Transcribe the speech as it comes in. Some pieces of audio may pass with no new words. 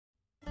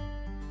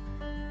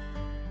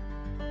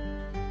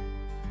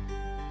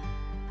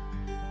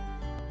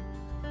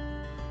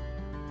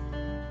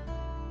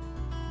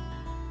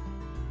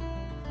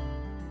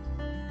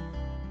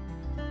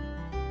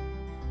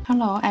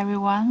Hello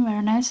everyone,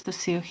 very nice to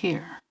see you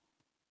here.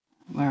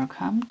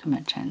 Welcome to my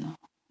channel.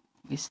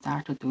 We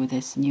start to do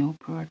this new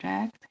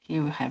project.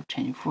 Here we have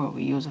chain 4.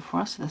 We use the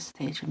first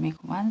stitch,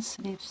 make one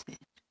slip stitch.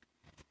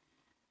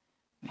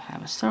 We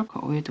have a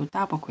circle, we do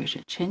double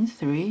crochet, chain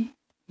 3,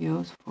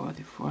 use for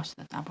the first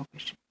double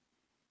crochet.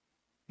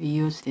 We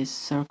use this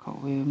circle,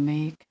 we will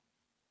make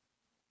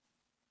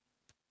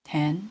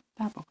 10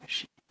 double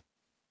crochet.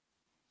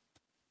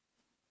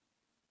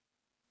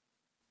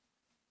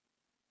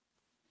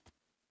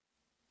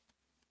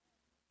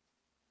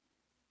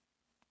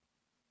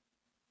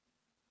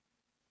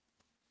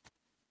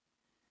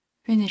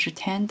 Finish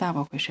 10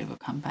 double crochet, we'll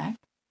come back.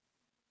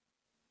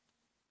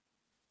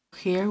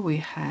 Here we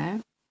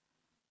have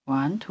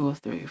 1, 2,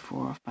 3,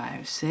 4,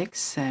 5, 6,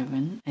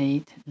 7,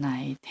 8,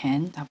 9,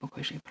 10 double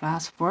crochet.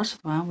 Plus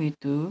first one we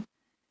do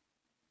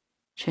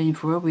chain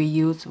 4, we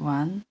use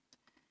 1,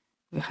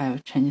 we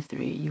have chain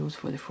 3, use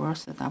for the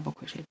first double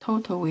crochet.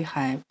 Total we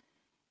have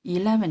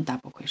 11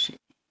 double crochet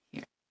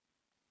here.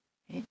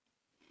 Okay.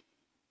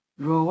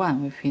 Row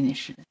 1 we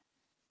finished.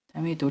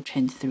 Then we do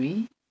chain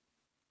 3,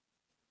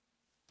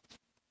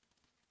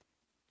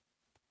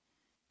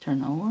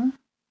 turn over.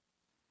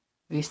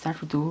 We start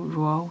to do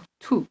row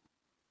 2.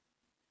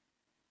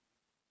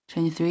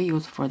 Chain 3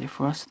 use for the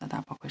first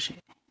double crochet.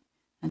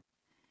 And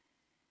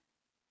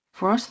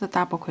first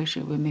double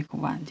crochet we make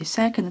 1. The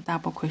second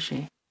double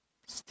crochet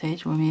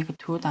stitch we make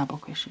 2 double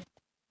crochet.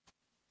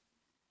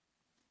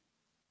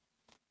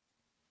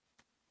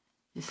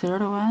 The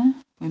third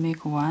one we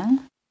make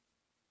 1.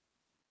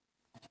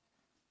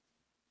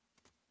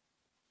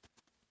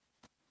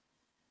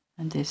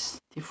 And this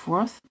the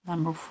fourth,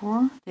 number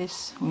 4,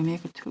 this we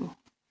make 2.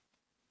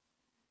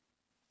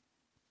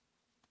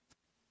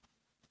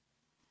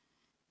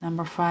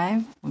 Number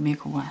 5 we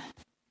make 1.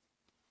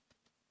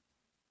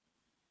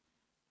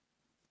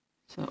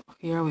 So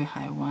here we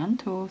have 1,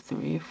 2,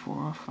 3,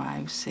 4,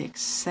 5,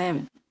 6,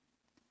 7.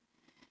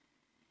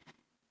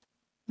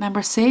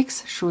 Number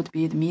 6 should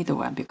be the middle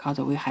one because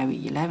we have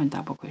 11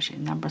 double crochet.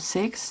 Number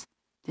 6,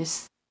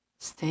 this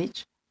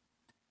stitch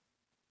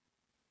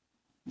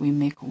we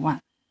make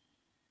 1.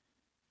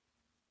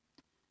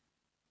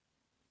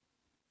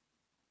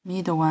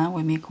 Middle one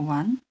we make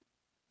 1.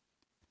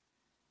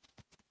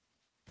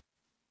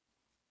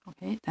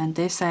 Okay, then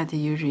this side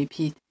you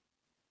repeat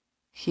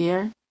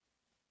here.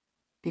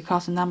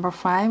 Because number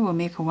 5 will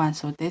make 1,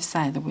 so this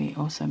side we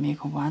also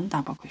make 1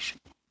 double crochet.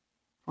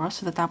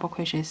 First the double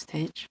crochet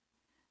stitch.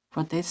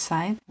 For this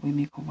side we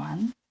make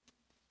 1.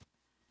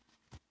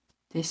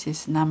 This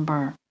is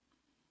number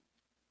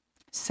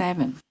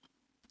 7.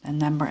 And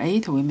number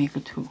 8 we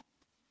make 2.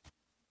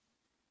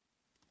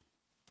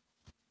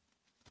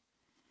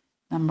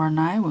 Number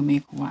 9 we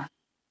make 1.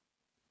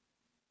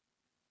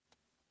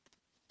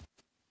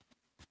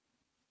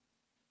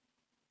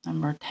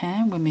 Number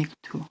 10 we make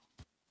 2.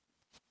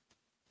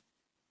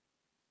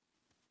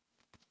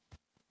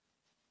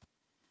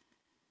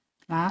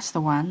 Last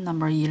one,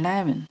 number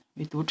 11,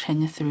 we do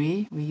chain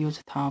 3, we use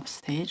top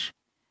stitch,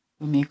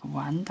 we make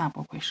 1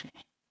 double crochet.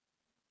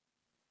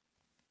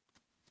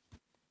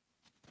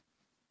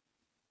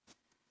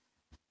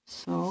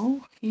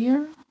 So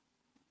here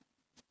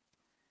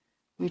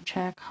we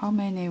check how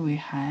many we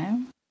have.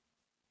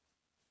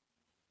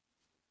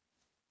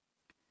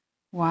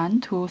 1,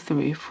 2,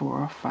 3,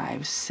 4,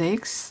 5,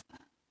 6,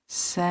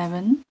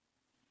 7.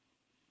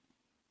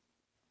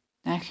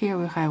 And here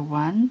we have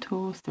 1,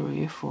 2,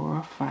 3,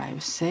 4,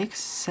 5, 6,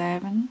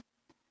 7.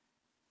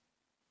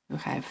 We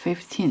have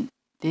 15.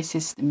 This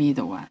is the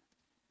middle one.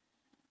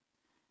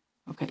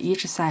 Okay,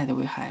 each side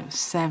we have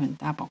 7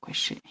 double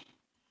crochet.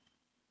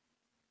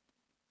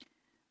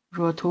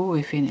 Row 2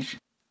 we finish.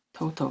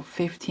 Total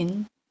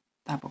 15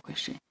 double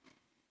crochet.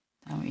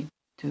 Then we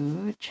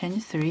do chain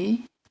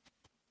 3.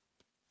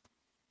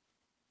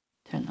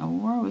 Turn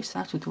over. We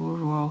start to do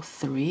row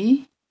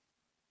 3.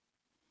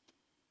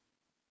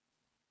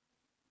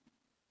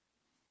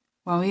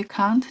 When we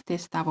count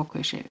this double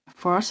crochet,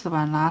 first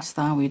one, last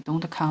one, we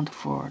don't count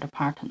for the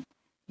pattern.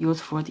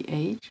 Use for the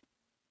edge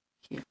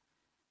here.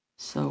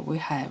 So we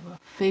have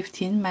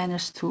 15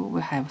 minus 2,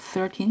 we have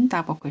 13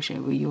 double crochet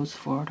we use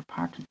for the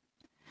pattern.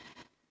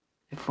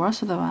 The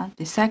first one,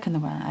 the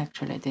second one,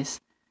 actually this,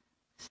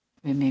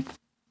 we make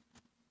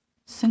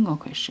single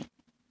crochet.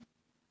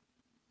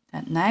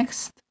 And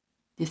next,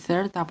 the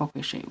third double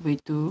crochet, we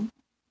do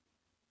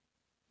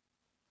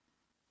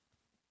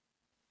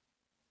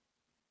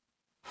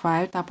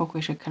 5 double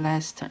crochet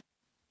cluster.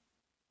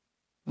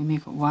 We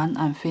make 1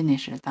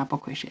 unfinished double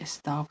crochet.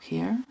 Stop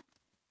here.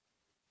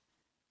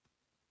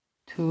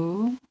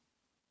 2,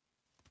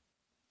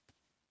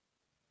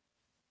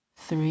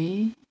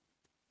 3,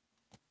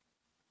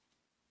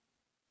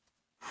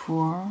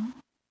 4,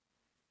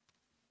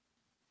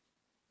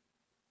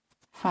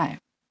 5.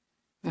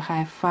 We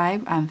have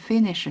 5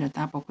 unfinished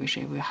double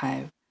crochet. We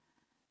have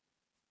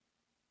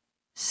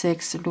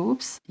 6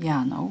 loops.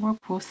 Yarn over,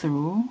 pull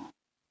through.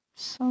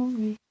 So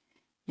we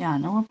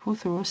yarn over, pull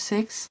through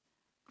 6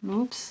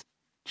 loops,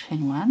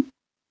 chain 1.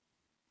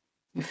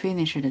 We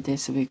finished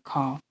this we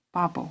call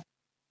bobble.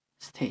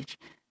 stage.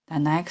 The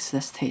next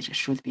stage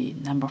should be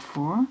number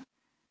 4.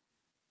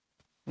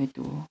 We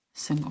do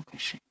single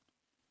crochet.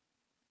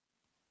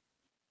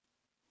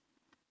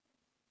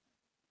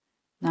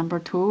 Number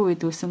 2, we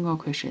do single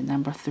crochet.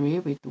 Number 3,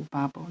 we do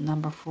bobble.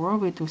 Number 4,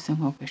 we do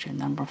single crochet.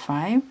 Number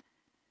 5,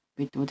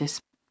 we do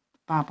this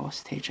bobble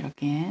stage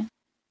again.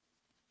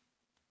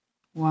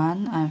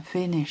 1 and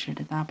finish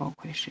the double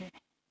crochet.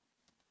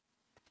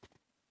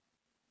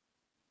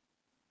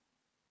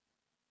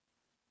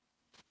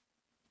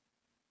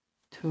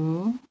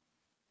 2,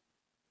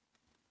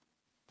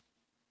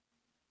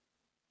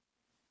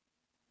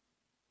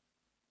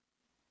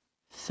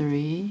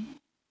 3,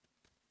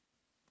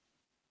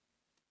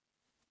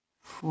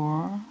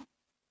 4,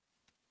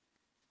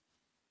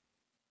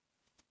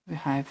 we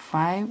have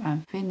 5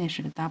 and finish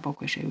the double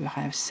crochet. We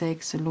have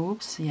 6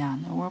 loops,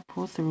 yarn over,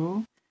 pull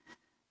through,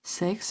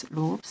 6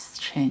 loops,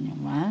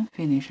 chain 1,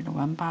 finish the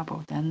 1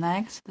 bobble. The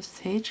next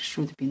stage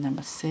should be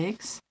number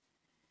 6.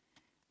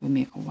 We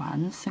make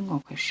 1 single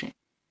crochet.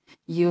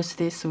 Use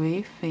this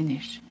way,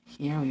 finish.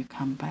 Here we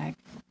come back.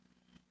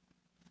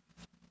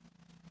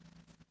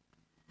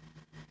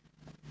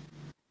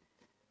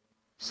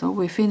 So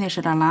we finish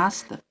the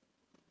last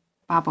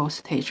bobble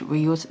stage. We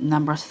use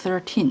number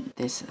 13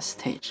 this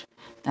stage.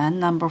 Then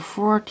number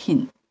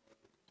 14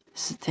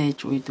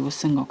 stage we do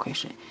single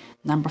crochet.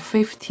 Number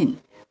 15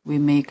 we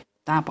make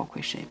double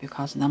crochet,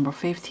 because number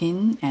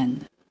 15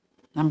 and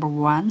number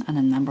 1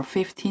 and number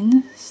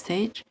 15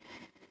 stage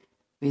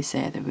we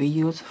said we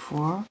use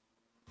for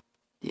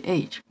the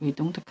edge. We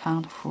don't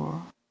count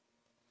for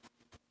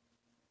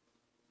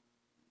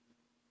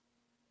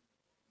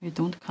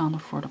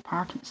the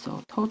pattern.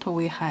 So total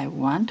we have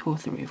 1, 2,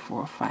 3,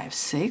 4, 5,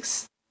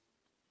 6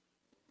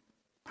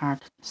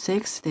 part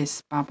 6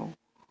 this bobble.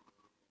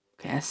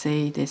 Okay, I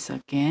say this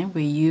again.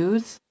 We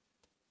use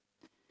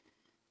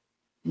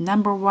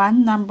number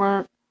 1,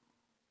 number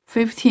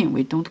 15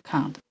 we don't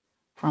count.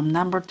 From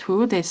number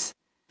 2 this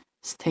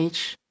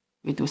stage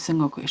we do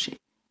single crochet.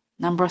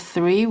 Number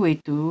 3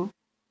 we do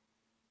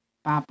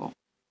bobble.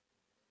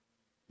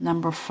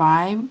 Number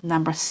 5,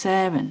 number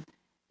 7,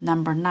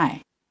 number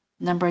 9,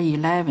 number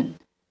 11,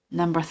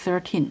 number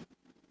 13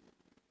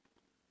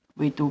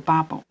 we do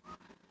bobble,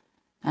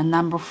 and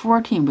number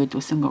 14 we do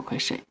single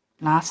crochet.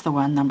 Last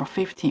one, number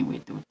 15, we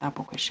do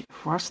double crochet.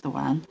 First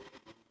one,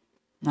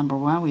 number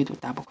 1, we do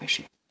double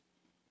crochet.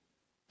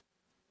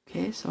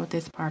 Okay, so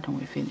this pattern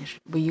we finished.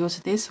 We use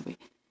this way.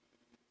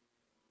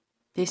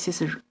 This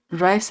is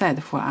right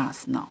side for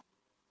us now.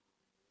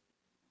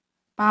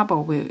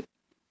 Bobble,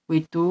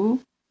 we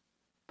do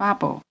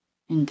bobble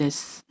in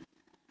this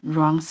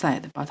wrong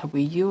side, but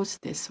we use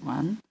this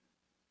one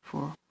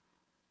for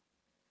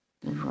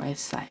the right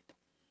side.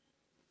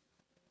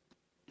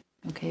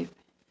 Okay,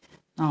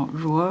 now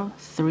row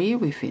 3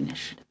 we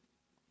finished.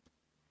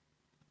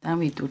 Then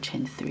we do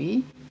chain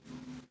 3,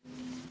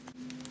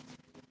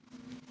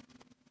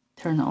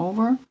 turn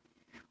over.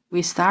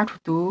 We start to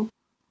do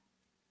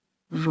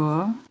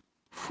row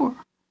 4.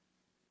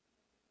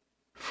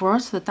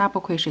 First, the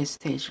double crochet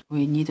stage,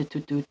 we need to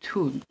do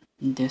 2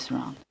 in this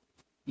round,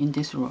 in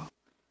this row.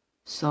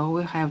 So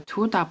we have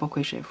 2 double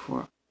crochet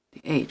for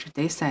the edge.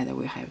 This side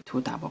we have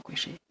 2 double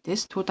crochet.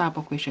 This 2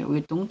 double crochet we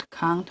don't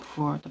count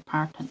for the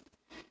pattern.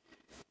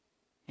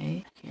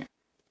 Okay, here.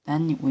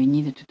 Then we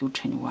need to do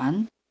chain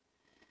 1.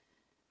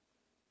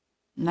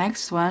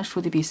 Next one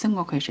should be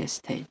single crochet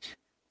stage.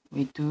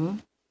 We do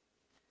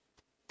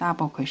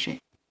double crochet,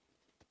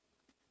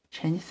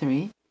 chain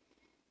 3.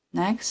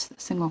 Next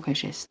single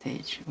crochet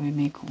stage, we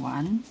make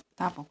 1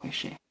 double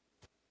crochet,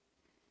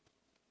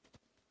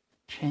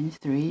 chain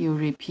 3. You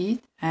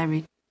repeat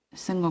every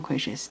single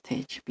crochet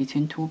stage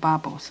between 2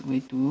 bubbles.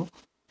 We do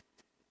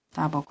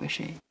double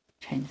crochet,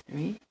 chain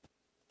 3.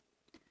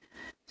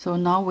 So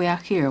now we are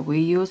here. We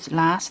use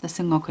last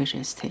single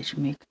crochet stage,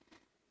 make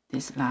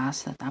this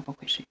last double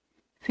crochet.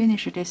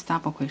 Finish this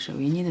double crochet.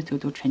 We need to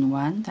do chain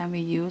 1. Then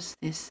we use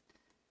this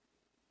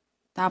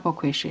double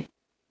crochet.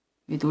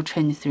 We do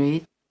chain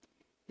 3.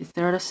 The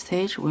third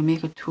stage, we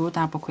make 2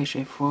 double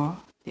crochet for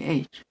the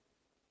edge.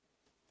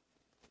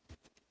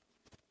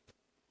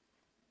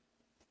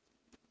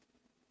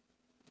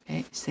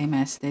 Okay, same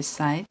as this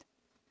side.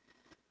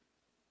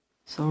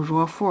 So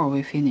row 4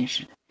 we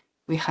finished.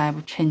 We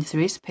have chain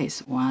 3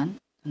 space 1,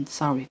 and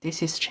sorry,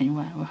 this is chain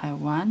 1. We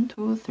have 1,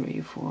 2,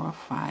 3, 4,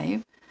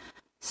 5,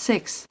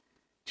 6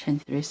 chain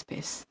 3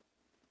 space.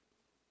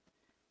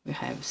 We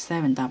have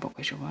 7 double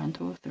crochet. 1,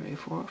 2, 3,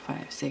 4,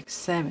 5, 6,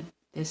 7.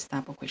 This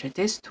double crochet.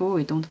 This 2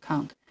 we don't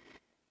count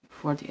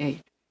for the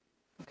edge.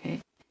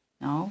 Okay,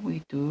 now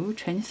we do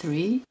chain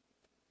 3.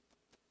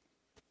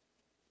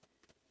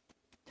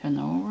 Turn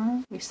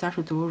over. We start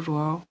to do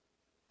row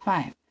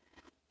 5.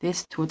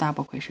 This 2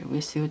 double crochet,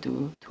 we still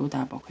do 2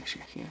 double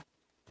crochet here.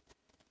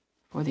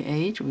 For the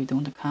edge, we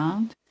don't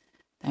count.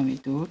 Then we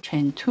do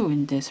chain 2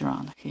 in this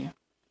round here.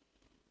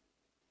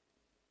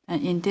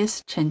 And in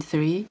this chain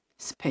 3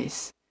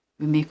 space,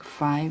 we make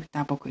 5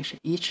 double crochet.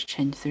 Each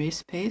chain 3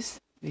 space,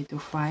 we do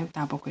 5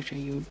 double crochet.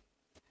 You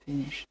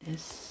finish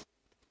this.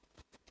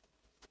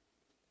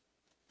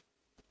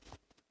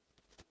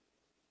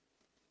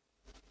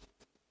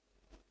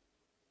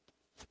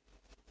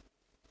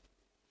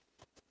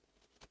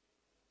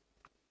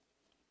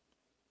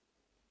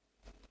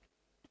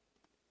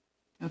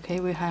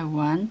 Okay, we have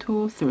 1,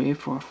 2, 3,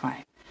 4,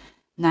 5.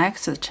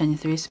 Next, chain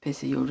 3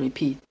 space, you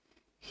repeat.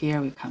 Here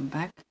we come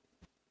back.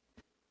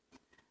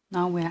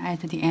 Now we are at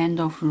the end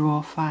of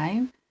row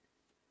 5.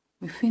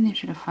 We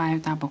finish the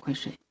 5 double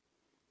crochet.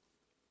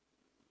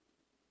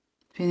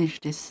 Finish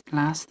this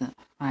last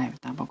 5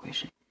 double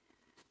crochet.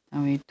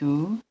 Then we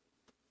do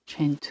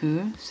chain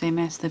 2, same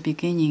as the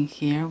beginning.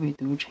 Here we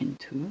do chain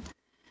 2.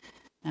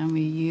 And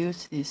we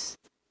use this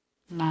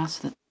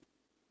last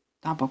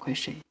double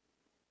crochet.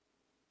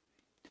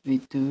 We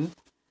do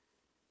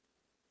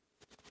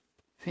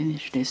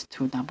finish this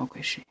 2 double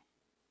crochet.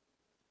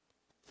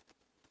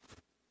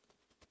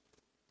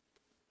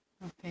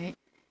 Okay.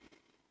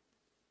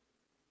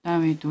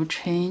 Then we do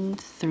chain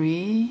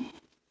 3,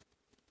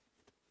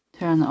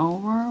 turn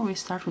over, we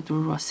start to do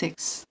row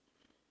 6.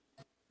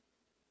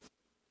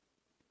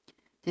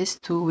 This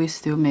 2 we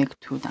still make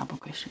 2 double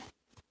crochet.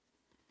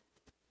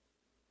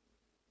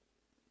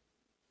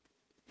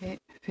 Okay,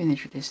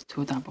 finish this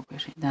 2 double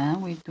crochet.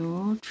 Then we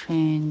do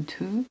chain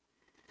 2,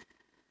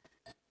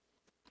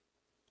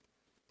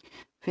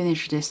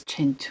 finish this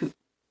chain 2.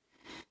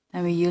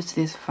 Then we use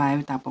this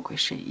 5 double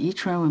crochet.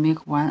 Each one we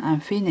make 1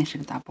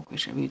 unfinished double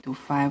crochet. We do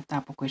 5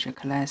 double crochet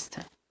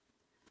cluster,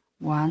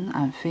 1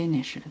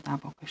 unfinished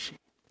double crochet,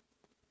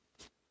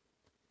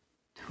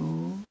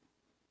 2,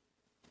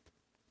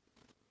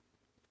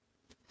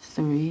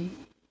 3,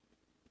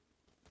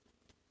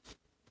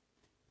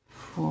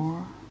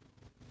 4,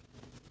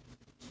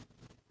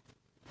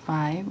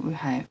 5. We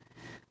have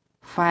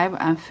 5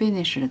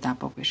 unfinished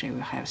double crochet. We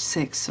have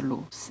 6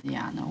 loops.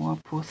 Yarn or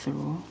pull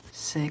through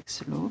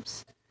 6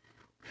 loops.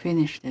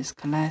 Finish this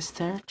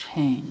cluster,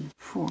 chain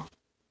 4.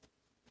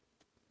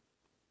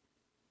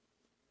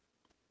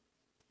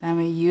 Then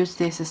we use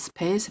this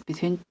space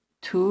between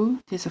 2,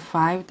 this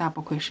 5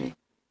 double crochet.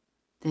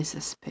 This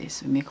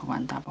space we make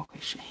 1 double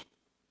crochet.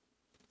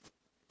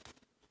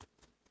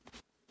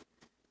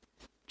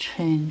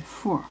 Chain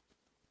 4.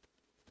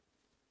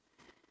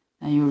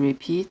 Then you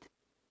repeat,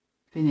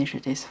 finish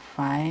this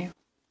 5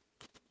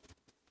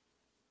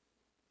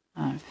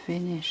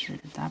 unfinished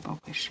double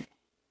crochet.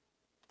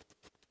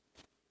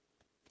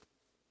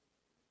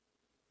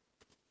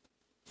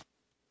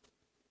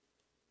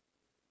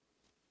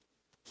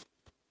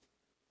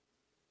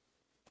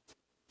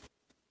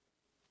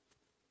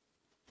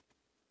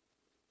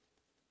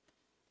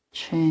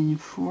 Chain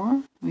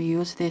 4, we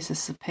use this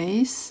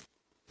space,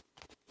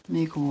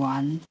 make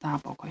 1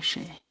 double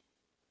crochet.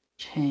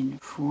 Chain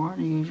 4,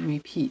 you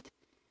repeat.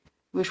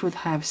 We should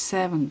have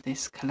 7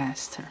 this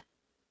cluster.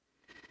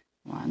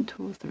 1,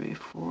 2, 3,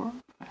 4,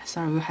 5.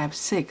 Sorry, we have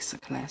 6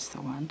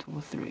 cluster. 1,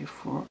 2, 3,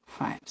 4,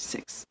 5,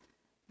 6.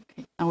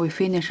 Okay, now we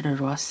finish the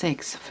row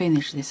 6.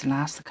 Finish this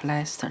last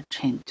cluster,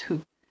 chain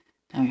 2.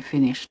 Then we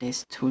finish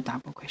this 2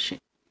 double crochet.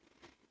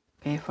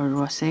 Okay, for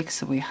row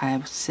 6, we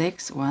have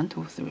 6, 1,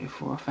 2, 3,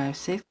 4, 5,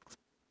 6.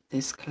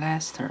 This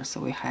cluster,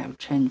 so we have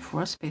chain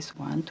 4 space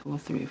 1, 2,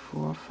 3,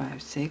 4,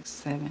 5, 6,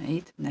 7,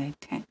 8, 9,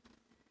 10.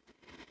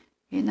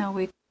 Okay, now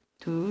we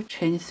do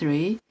chain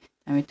 3,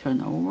 and we turn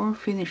over,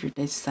 finish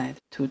this side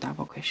 2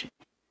 double crochet.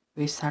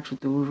 We start to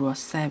do row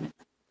 7.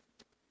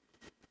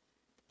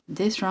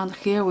 This round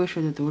here, we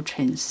should do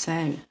chain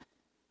 7.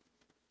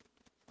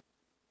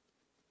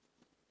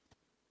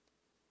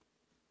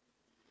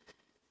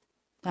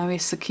 Then we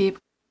skip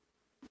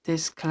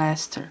this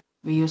cluster.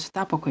 We use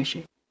double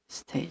crochet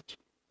stage.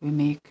 We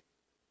make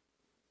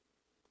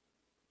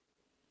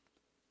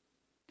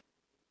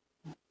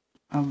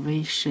a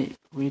V shape.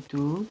 We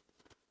do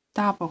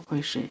double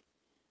crochet,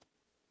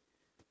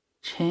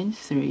 chain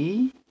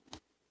 3.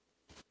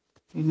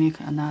 We make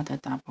another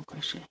double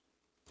crochet.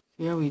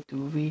 Here we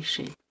do V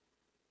shape.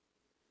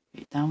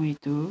 Then we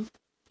do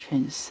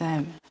chain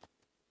 7.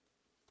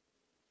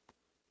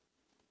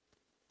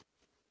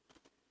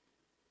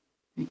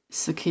 We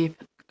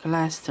skip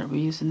cluster. We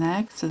use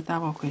next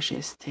double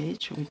crochet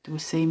stage. We do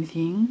same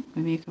thing.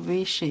 We make a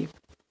V shape.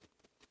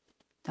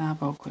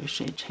 Double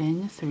crochet,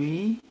 chain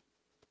 3.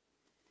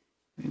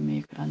 We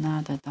make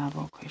another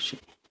double crochet.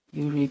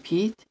 You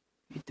repeat.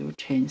 We do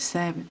chain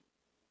 7.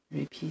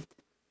 Repeat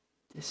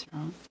this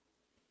round.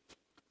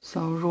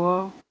 So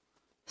row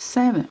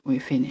 7 we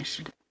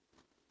finished.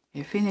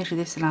 We finish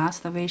this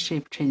last V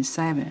shape, chain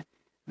 7.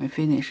 We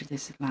finish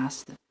this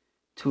last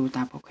 2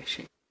 double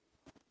crochet.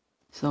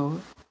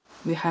 So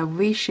we have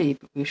V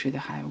shape. We should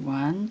have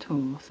 1,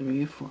 2,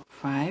 3, 4,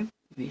 5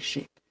 V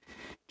shape.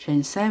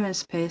 Chain 7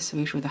 space.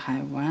 We should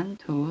have 1,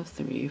 2,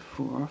 3,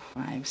 4,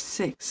 5,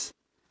 6.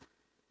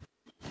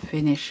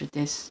 Finish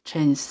this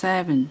chain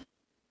 7,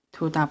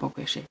 2 double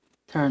crochet.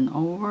 Turn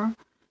over,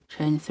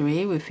 chain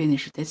 3. We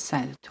finish this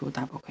side 2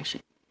 double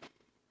crochet.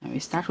 And we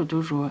start to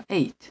do row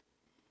 8.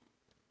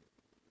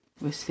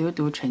 We still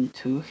do chain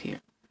 2 here.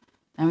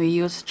 And we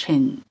use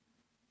chain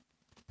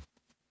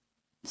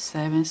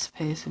 7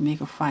 space to make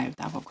a 5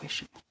 double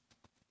crochet.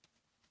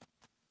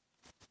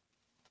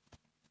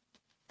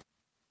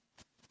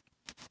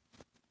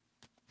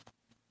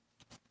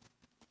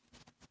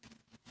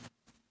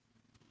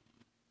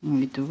 And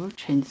we do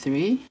chain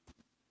 3,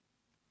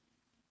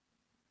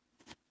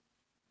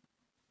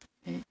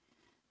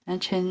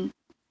 and chain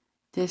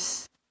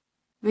this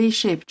V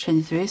shape,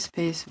 chain 3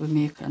 space, we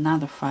make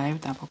another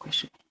 5 double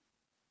crochet.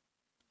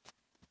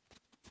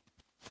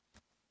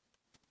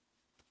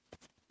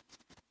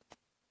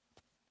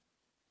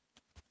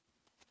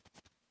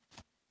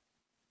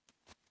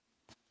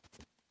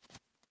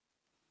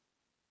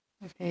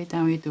 Okay,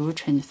 then we do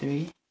chain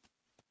 3,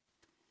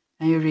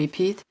 and you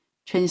repeat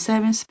chain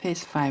 7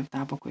 space 5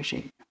 double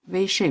crochet,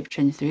 V shape,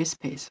 chain 3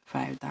 space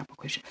 5 double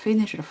crochet.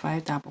 Finish the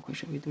 5 double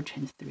crochet, we do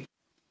chain 3.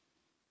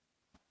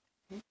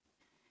 Okay.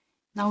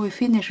 Now we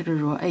finish the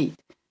row 8,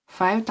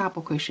 5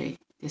 double crochet.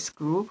 This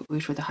group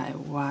we should have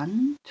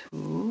 1,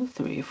 2,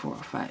 3, 4,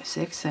 5,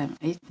 6, 7,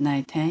 8,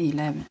 9, 10,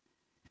 11.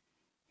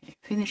 Okay.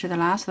 Finish the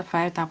last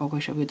 5 double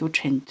crochet, we do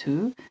chain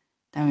 2,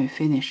 then we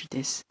finish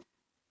this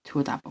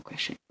 2 double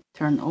crochet.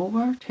 Turn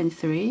over, chain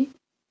 3,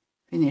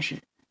 finish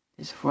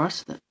this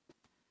first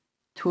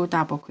 2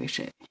 double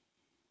crochet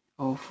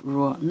of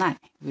row 9.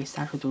 We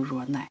start to do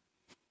row 9.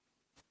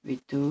 We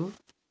do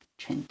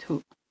chain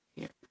 2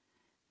 here.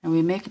 And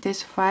we make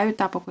this 5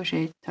 double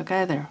crochet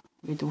together.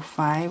 We do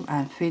 5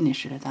 and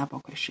finish the double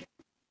crochet.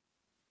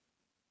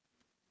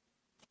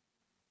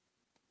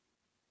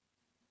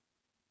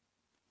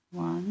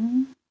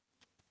 One,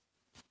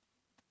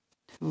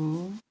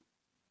 2,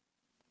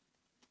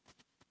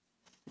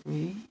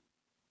 3,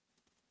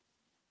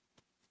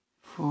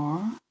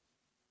 4,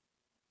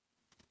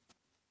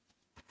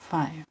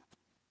 5.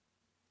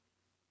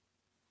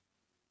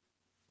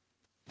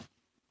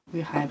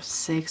 We have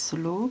 6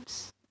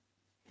 loops.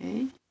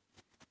 Okay.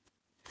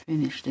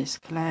 Finish this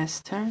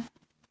cluster,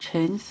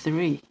 chain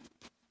 3.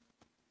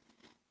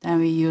 Then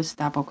we use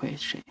double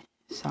crochet.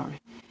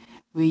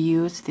 We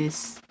use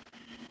this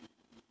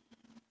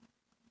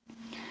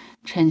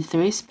chain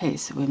 3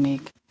 space. We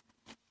make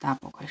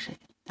double crochet.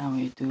 Then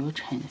we do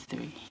chain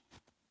 3.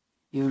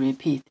 You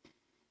repeat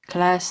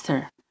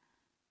cluster,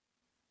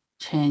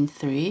 chain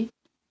 3.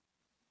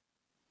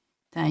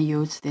 Then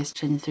use this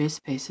chain 3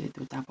 space. We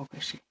do double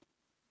crochet.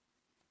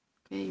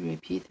 Okay,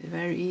 repeat.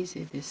 Very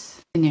easy.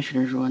 This finish the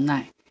row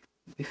 9.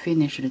 We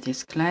finished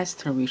this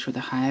cluster. We should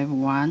have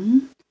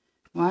 1,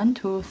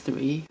 2,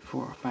 3,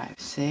 4, 5,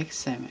 6,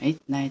 7, 8,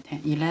 9,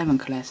 10, 11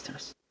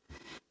 clusters.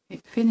 We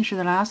finish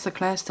the last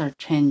cluster,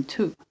 chain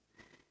 2.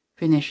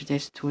 Finish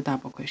this 2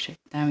 double crochet.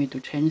 Then we do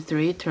chain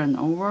 3, turn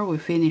over. We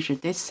finish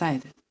this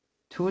side,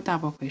 2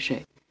 double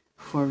crochet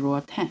for row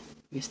 10.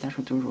 We start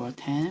to do row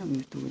 10. We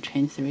do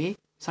chain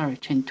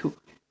 2.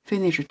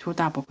 Finish 2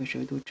 double crochet.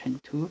 We do chain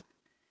 2.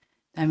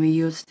 Then we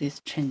use this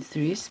chain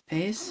 3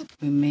 space.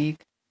 We make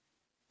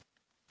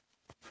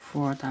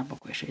 4 double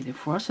crochet. The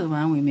first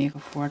one we make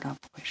 4 double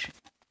crochet.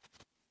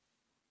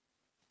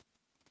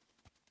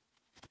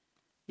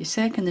 The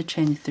second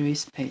chain 3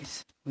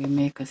 space we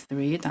make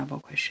 3 double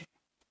crochet.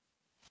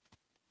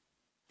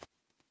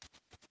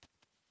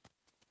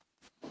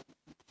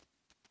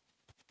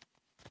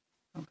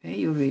 Okay,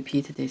 you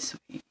repeat this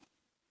way.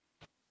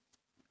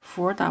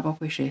 4 double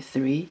crochet,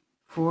 3,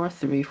 4,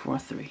 3, 4,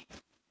 3.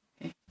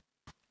 Okay.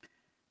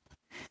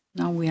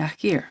 Now we are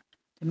here,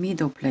 the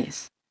middle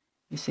place.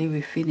 You see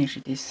we finish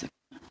this,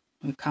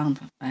 we count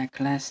by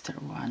cluster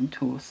 1,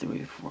 2,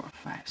 3, 4,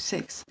 5,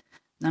 6.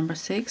 Number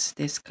 6,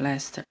 this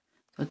cluster.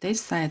 So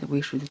this side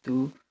we should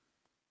do,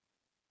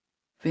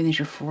 finish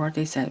 4,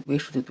 this side we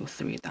should do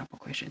 3 double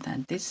crochet.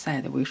 Then this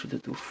side we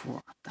should do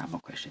 4 double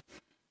crochet.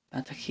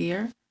 But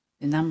here,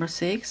 the number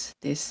 6,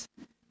 this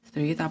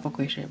 3 double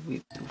crochet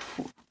we do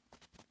 4.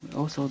 We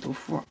also do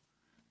 4.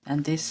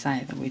 And this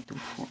side we do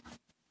 4.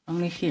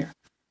 Only here,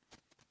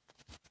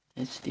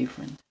 it's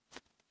different.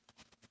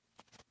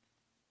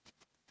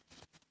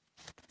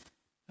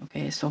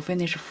 Okay, so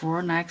finish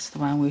 4, next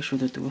one we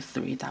should do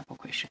 3 double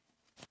crochet.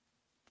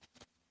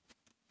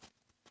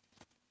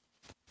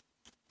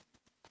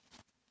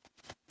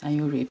 And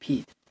you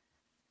repeat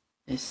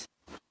this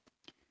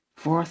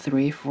 4,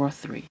 3, 4,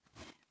 3.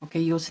 Okay,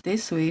 use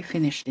this way,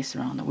 finish this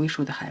round. We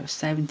should have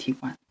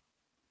 71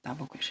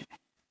 double crochet.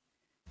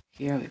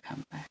 Here we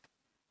come back.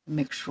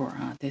 Make sure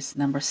this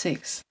number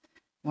 6.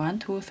 1,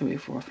 2, 3,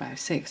 4, 5,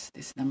 6.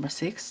 This number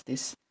 6,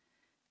 this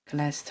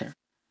cluster.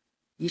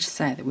 Each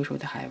side we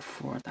should have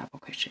 4 double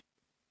crochet.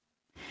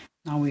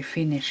 Now we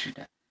finished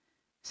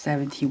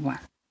 71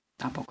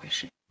 double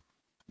crochet.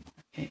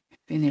 Okay,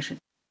 finish it.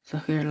 So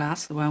here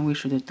last one we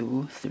should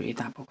do 3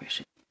 double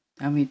crochet.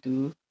 Then we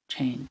do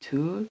chain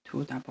 2,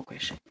 2 double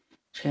crochet.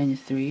 Chain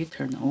 3,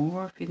 turn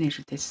over,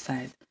 finish this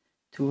side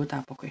 2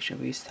 double crochet.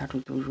 We start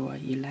to do row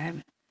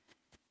 11.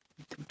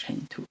 We do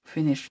chain 2,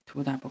 finish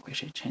 2 double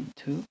crochet, chain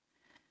 2.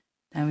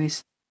 Then we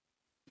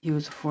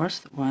use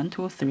first 1,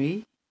 2,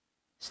 3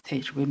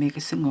 stitch. We make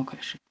a single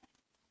crochet.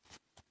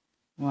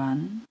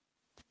 1,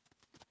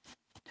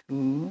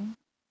 2,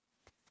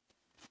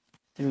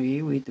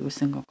 3. We do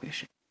single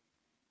crochet.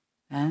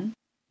 And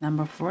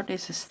number 4,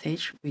 this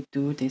stitch, we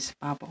do this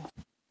bobble.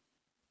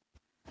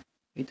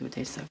 We do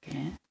this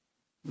again.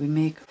 We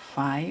make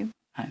 5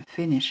 and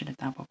finish the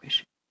double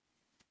crochet.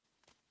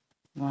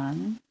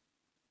 1,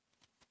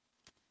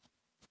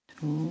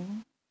 2,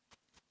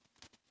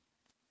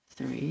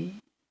 3,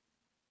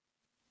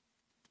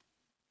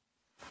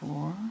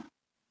 4,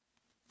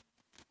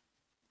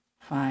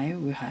 5,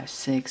 we have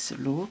 6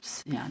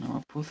 loops, yarn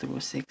or pull through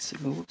 6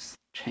 loops,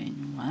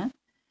 chain 1,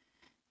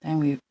 then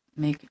we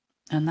make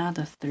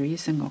another 3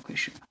 single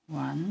crochet,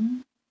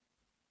 1,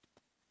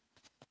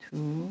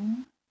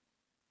 2,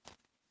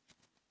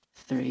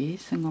 3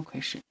 single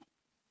crochet.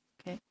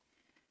 Okay,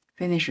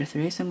 finish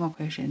 3 single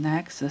crochet.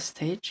 Next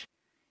stage,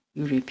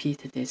 you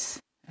repeat this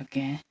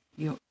again.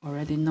 You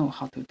already know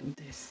how to do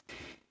this.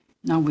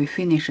 Now we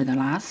finish the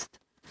last,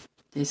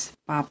 this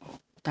bubble.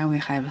 Then we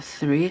have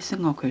 3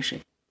 single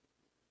crochet.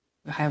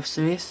 We have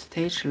 3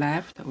 stages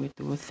left. We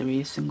do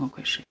 3 single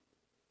crochet.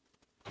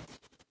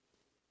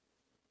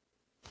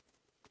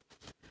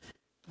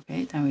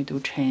 Okay, then we do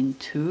chain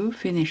 2.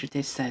 Finish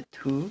this side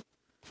 2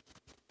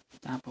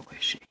 double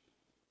crochet.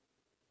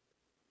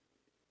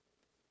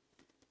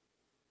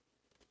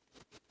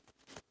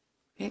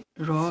 Okay,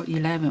 row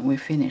 11 we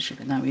finished.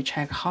 Now we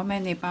check how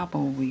many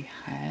bubbles we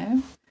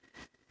have.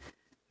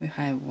 We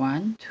have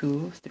 1,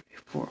 2, 3,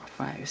 4,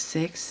 5,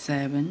 6,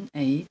 7,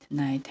 8,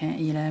 9, 10,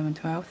 11,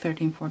 12,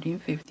 13, 14,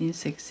 15,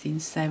 16,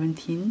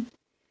 17.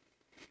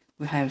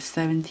 We have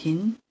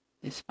 17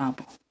 this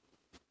bubble.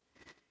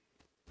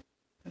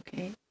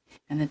 Okay,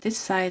 and at this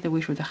side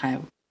we should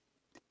have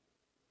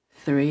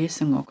 3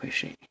 single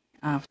crochet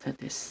after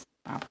this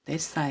bubble.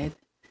 This side,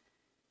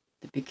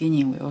 the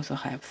beginning, we also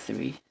have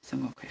 3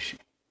 single crochet.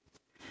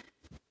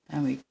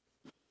 Then we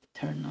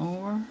turn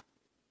over,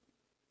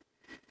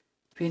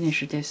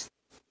 finish this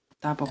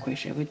double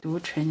crochet. We do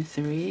chain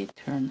 3,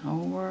 turn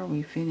over,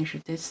 we finish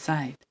this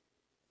side,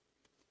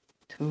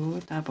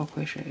 2 double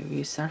crochet.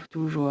 We start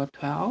to row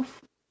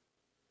 12,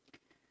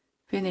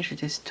 finish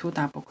this 2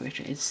 double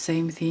crochet. It's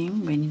same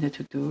thing, we need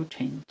to do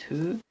chain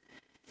 2.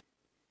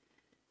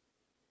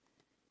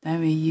 Then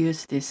we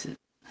use this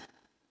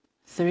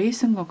 3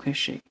 single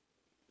crochet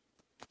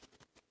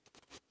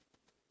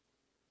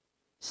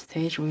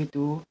stage. We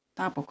do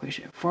double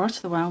crochet.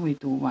 First one we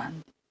do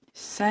 1.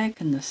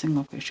 Second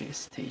single crochet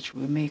stage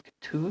we make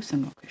 2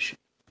 single crochet,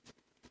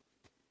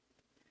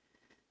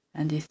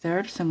 and the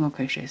third single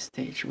crochet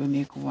stage we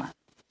make 1.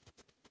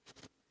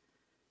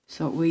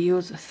 So we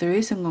use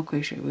 3 single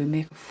crochet, we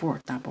make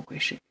 4 double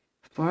crochet.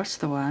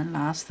 First one,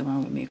 last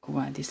one we make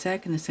 1. The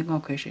second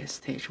single crochet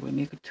stage we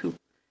make 2.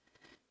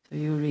 So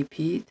you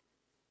repeat.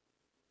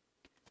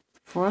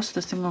 First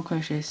single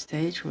crochet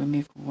stage we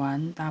make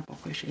 1 double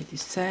crochet. The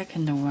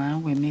second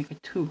one we make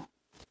 2.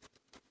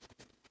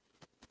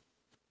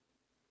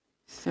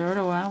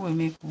 Third one we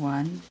make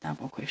 1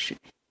 double crochet.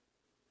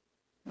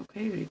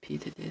 Okay,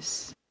 repeat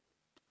this.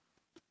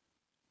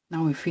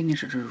 Now we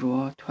finish the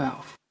row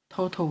 12.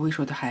 Total we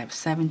should have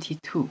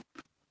 72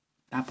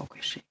 double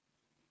crochet.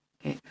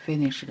 Okay,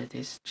 finish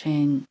this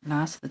chain,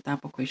 last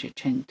double crochet,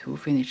 chain 2,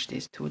 finish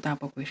this 2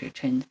 double crochet,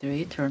 chain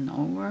 3, turn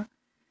over,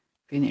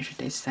 finish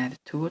this side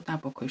 2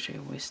 double crochet.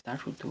 We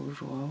start to do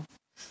row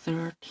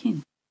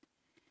 13.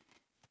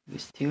 We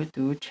still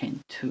do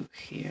chain 2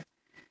 here.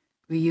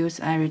 We use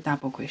every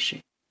double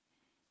crochet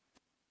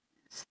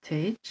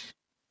stage.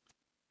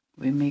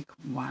 We make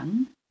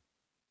 1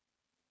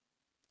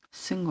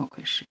 single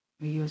crochet.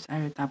 We use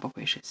every double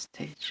crochet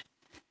stage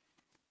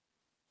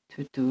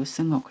to do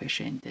single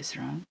crochet in this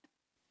round.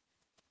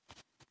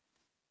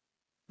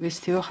 We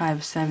still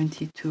have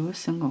 72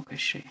 single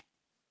crochet.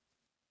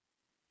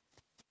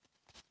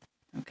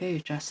 Okay, you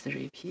just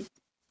repeat.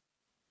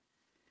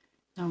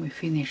 Now we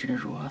finish the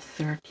row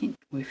 13.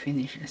 We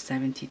finish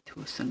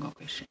 72 single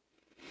crochet.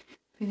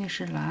 Finish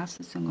the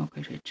last single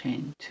crochet,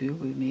 chain 2,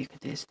 we make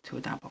this 2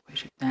 double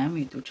crochet. Then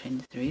we do chain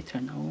 3,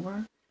 turn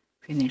over,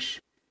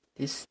 finish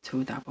this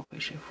 2 double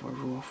crochet for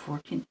row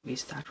 14. We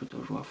start to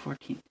do row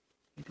 14.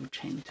 We do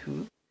chain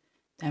 2.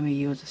 Then we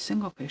use a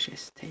single crochet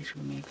stage.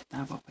 We make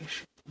double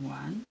crochet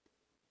 1,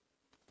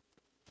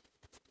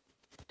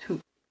 2,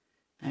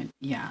 and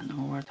yarn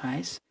over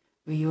twice.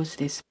 We use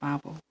this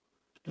bubble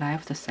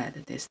left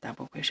side, this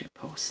double crochet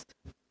post.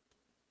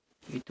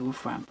 We do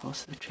front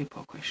post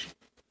triple crochet.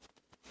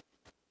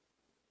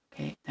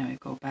 Okay, then we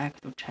go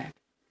back to check.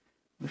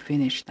 We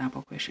finish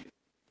double crochet.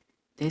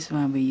 This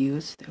one we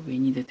used, we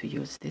needed to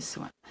use this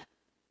one.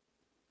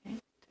 Okay,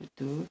 to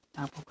do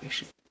double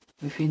crochet.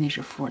 We finish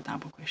 4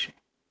 double crochet.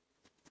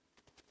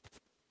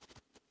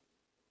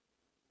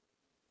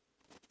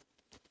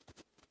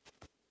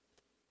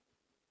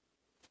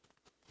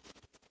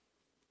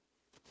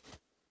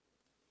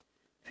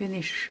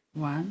 Finish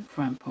 1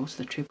 front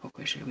post triple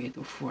crochet. We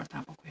do 4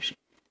 double crochet.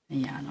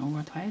 Then yarn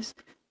over twice.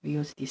 We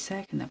use the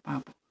second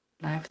bubble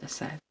left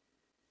side,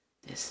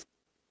 this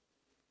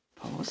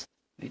post.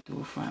 We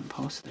do front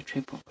post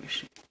triple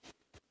crochet.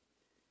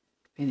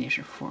 Finish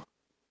 4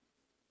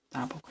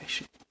 double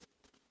crochet.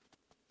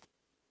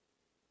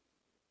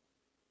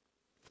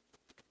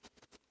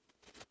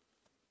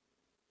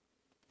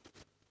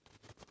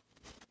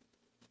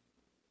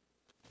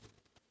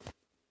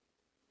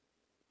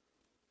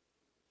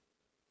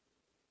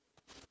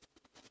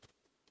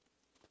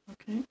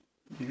 Okay,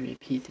 we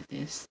repeat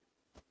this.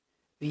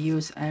 We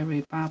use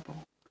every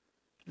bubble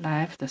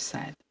left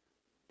side,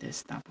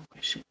 this double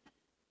crochet.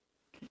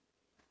 Okay.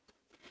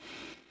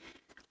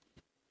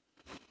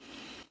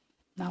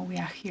 Now we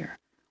are here.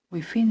 We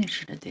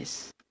finished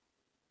this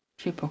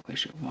triple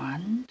crochet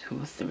 1,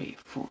 2, 3,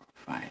 4,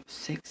 5,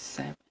 6,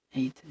 7,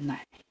 8, 9.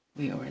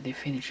 We already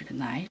finished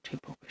 9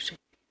 triple crochet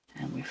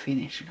and we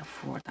finished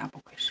 4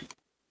 double crochet.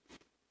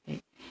 Okay,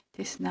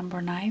 this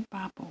number 9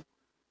 bubble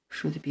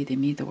should be the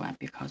middle one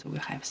because we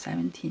have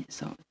 17.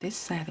 So this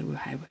side we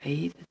have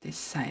 8, this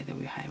side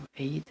we have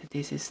 8.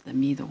 This is the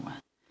middle one.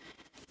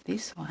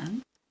 This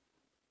one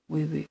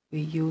we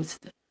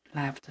used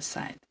left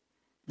side.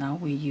 Now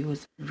we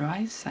use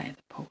right side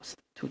post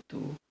to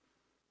do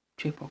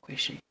triple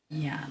crochet.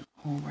 Yarn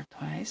over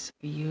twice.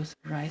 We use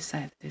right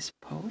side this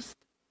post.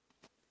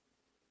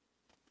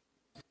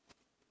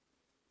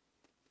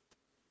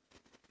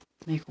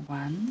 Make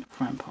 1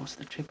 front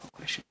post triple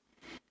crochet.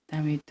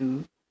 Then we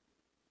do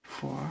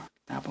 4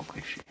 double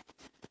crochet.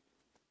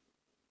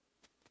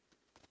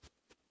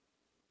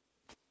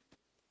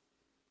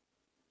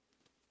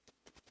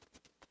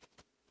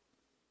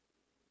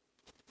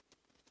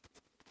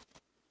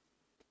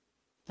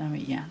 Then we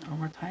yarn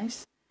over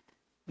twice.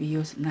 We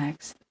use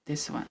next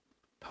this one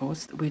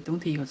post. We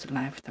don't use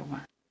left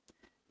one.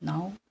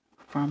 Now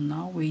from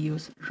now we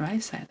use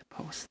right side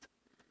post.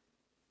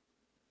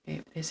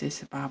 Okay, this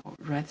is bubble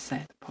right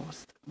side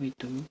post. We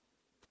do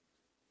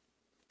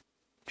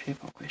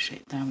triple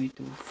crochet. Then we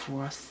do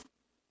 4th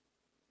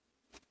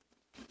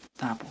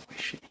double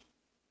crochet.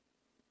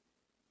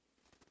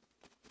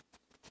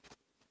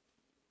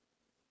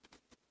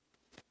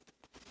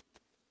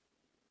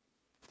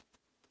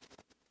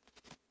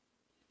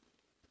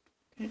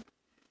 Okay.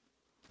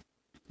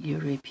 You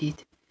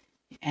repeat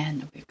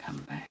and we come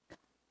back.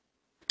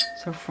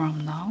 So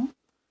from now,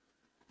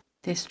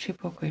 this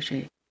triple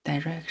crochet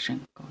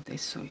direction go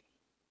this way.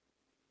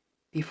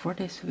 Before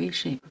this V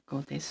shape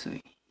go this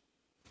way.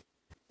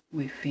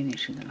 We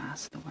finish the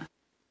last one.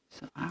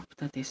 So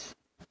after this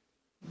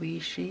V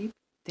shape,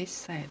 this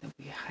side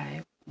we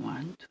have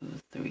 1, 2,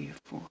 3,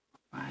 4,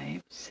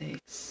 5, 6,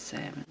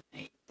 7,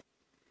 8.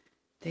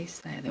 This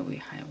side we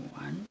have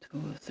 1,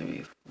 2,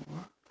 3,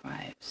 4,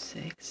 5,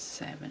 6,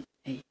 7,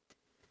 8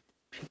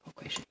 triple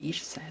crochet.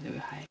 Each side we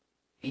have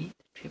 8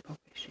 triple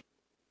crochet.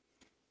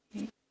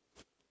 Okay.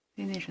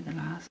 Finish the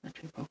last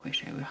triple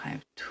crochet. We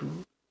have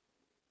 2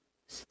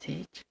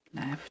 stitch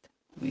left.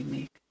 We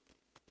make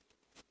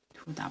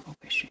 2 double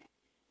crochet.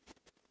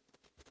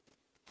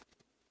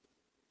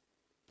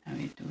 Then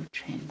we do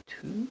chain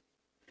 2.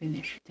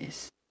 Finish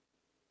this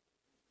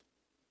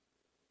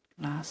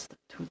last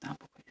 2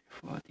 double crochet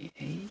for the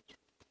edge.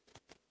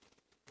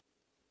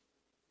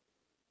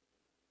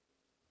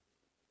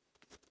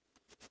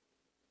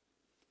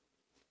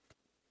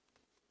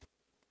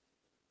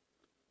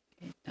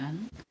 Okay,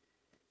 done.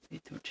 We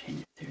do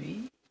chain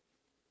 3.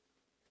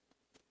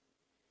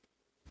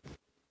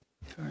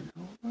 Turn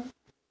over.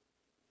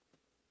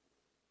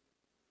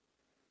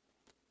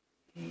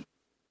 Okay.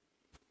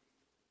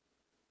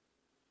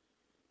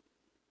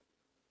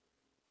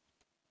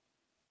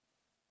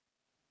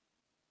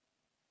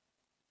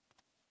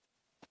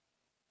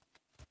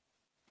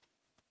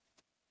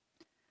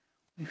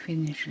 We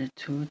finish the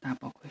 2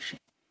 double crochet.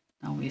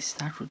 Now we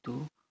start to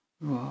do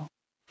row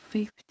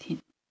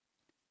 15.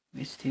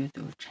 We still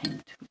do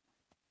chain 2.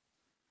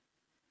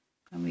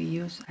 And we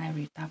use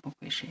every double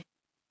crochet.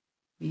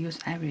 We use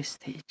every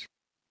stitch.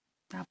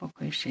 Double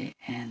crochet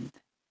and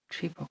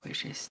triple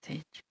crochet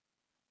stitch.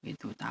 We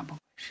do double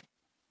crochet.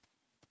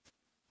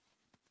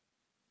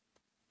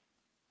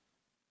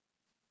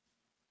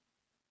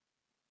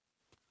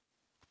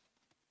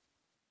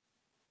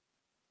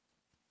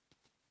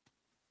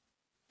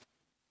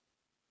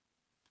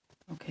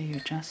 Okay, you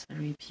just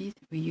repeat.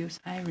 We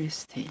use every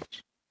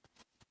stitch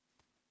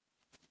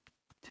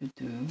to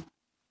do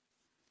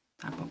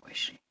double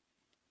crochet.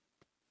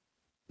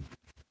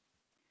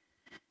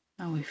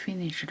 Now we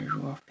finish the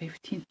row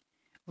 15.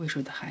 We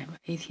should have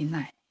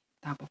 89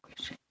 double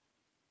crochet.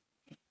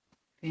 Okay.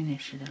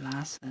 Finish the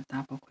last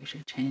double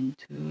crochet, chain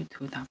 2,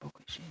 2 double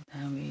crochet.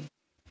 Then we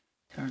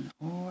turn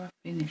over,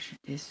 finish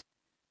this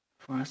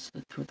first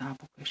 2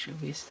 double crochet.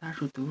 We start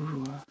to do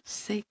row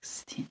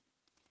 16.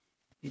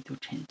 We do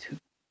chain 2.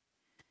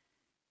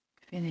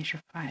 Finish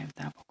 5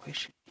 double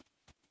crochet.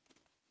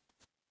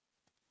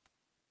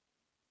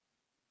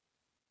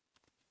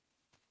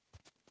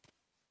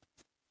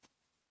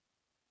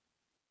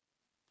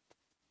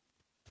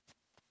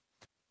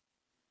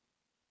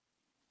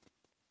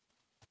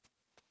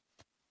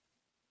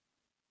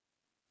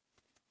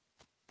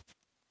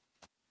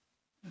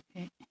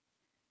 Okay,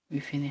 we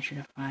finished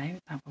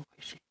 5 double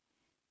crochet.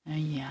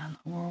 And yarn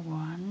over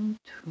 1,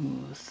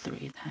 2,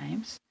 3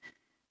 times.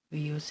 We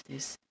use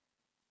this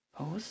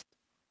post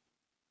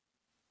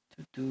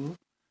to do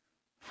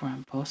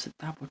front post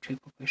double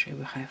triple crochet.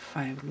 We have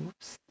 5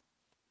 loops.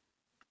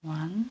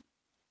 1,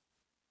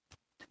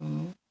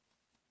 2,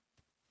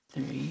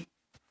 3,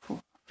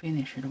 4.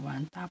 Finish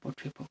 1 double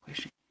triple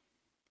crochet.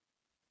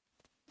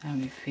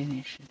 Then we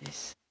finish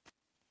this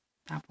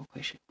double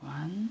crochet.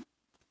 1,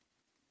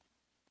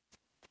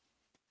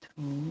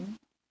 2,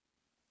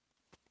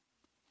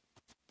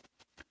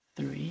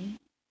 3,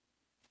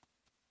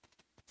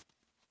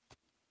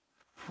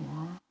 4,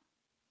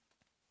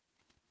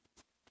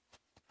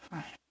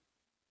 5.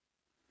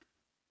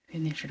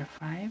 Finish the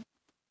 5,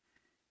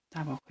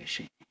 double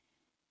crochet.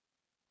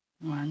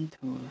 1,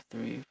 2,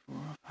 3, 4,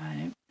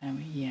 5. Then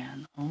we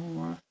yarn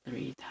over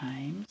 3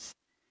 times.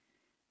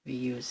 We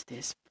use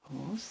this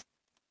post.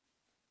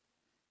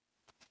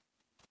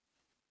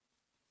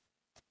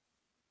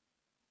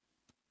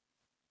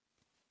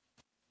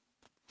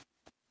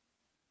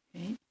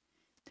 Okay,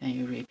 then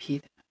you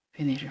repeat,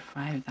 finish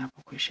 5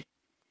 double crochet.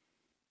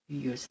 You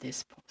use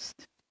this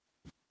post.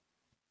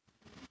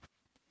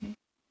 Okay.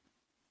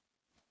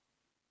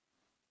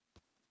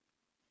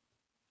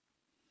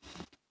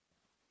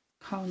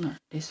 Corner,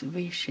 this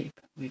V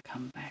shape, we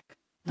come back.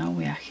 Now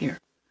we are here.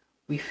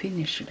 We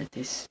finished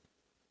this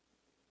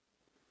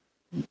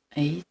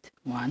 8,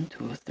 1,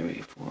 2,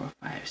 3, 4,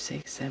 5,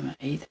 6, 7,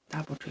 8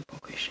 double triple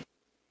crochet.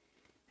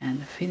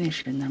 And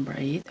finish the number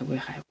 8, we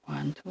have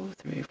 1, 2,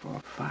 3, 4,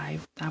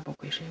 5 double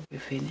crochet. We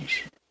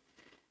finished.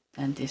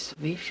 Then this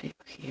V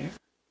shape here,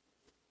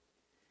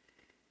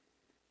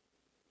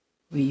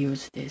 we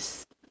use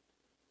this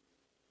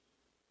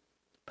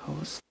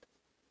post,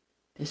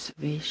 this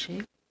V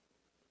shape,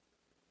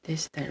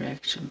 this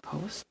direction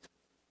post,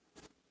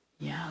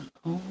 yarn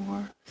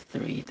over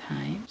 3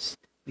 times.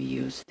 We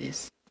use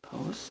this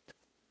post.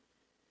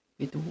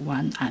 We do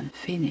 1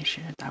 unfinished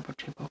double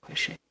triple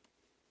crochet.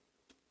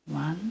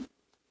 1,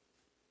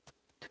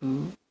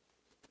 2,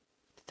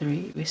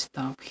 3. We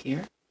stop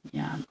here,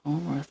 yarn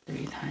over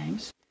 3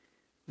 times.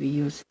 We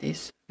use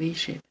this V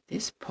shape,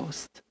 this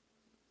post,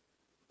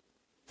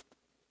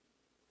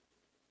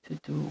 to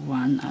do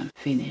 1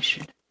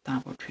 unfinished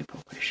double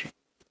triple crochet.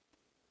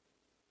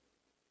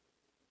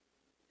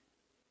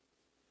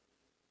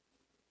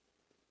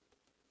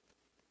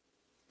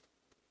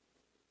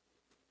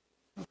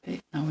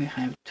 Okay, now we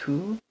have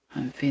 2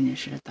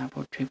 unfinished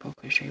double triple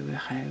crochet. We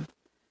have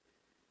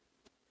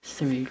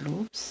 3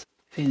 loops.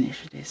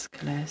 Finish this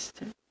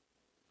cluster.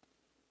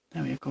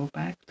 Then we go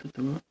back to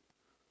do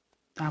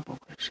double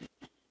crochet.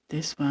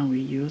 This one we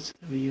use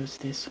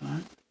this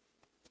one.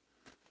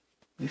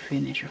 We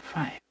finish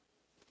 5.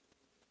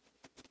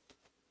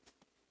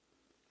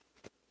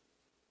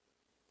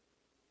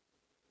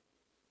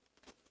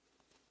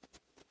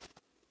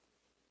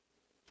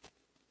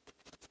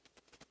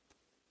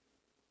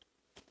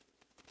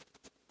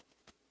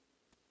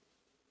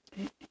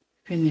 Okay.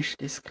 Finish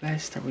this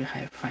cluster, we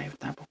have 5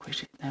 double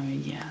crochet. Then we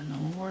yarn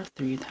over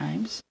 3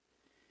 times.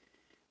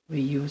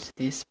 We use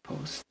this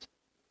post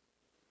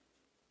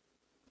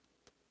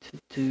to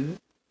do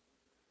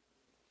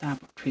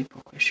double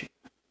triple crochet.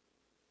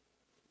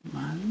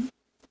 1,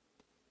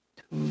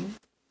 2,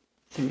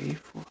 3,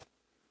 4.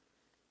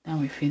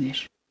 Then we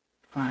finish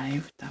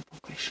 5 double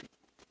crochet.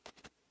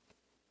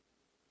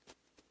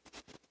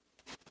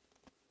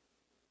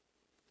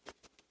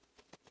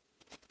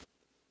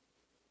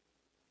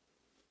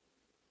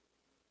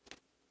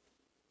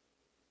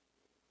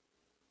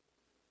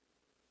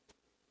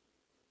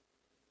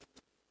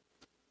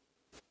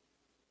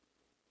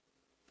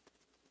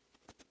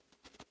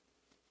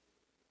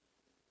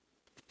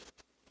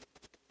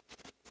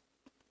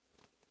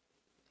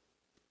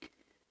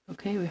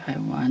 Okay, we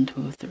have 1,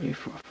 2, 3,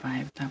 4,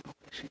 5 double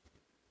crochet.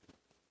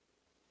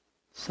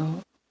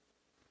 So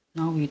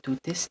now we do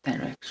this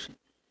direction.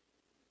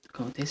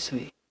 Go this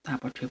way,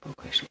 double triple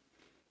crochet.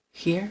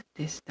 Here,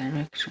 this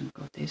direction,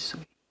 go this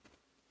way.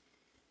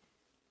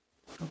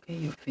 Okay,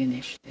 you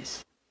finish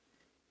this.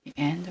 The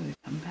end, we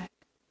come back.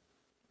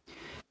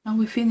 Now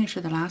we finish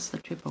the last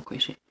triple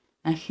crochet.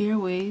 And here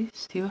we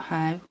still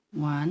have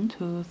 1,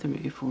 2,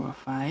 3, 4,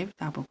 5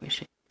 double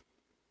crochet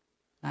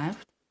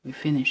left. We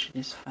finish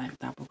this 5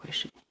 double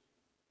crochet.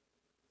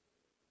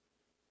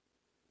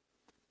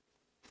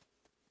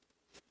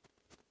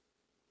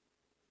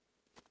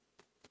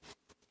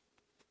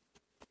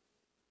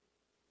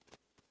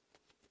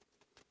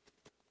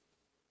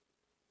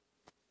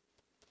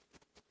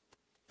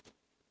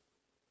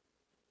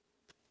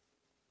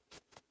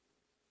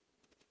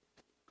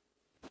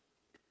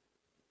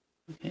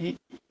 Okay,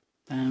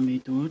 then we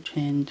do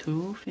chain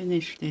 2,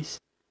 finish this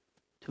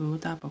 2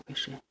 double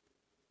crochet.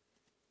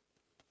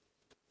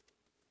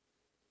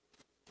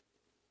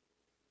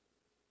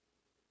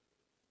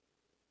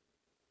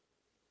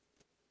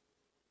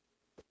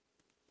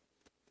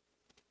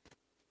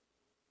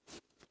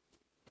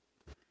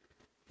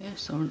 Okay,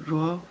 so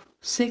row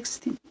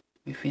 16,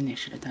 we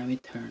finish it, then we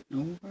turn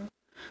over.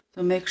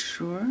 So make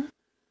sure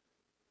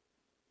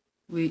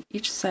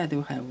each side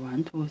will have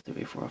 1, 2,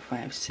 3, 4,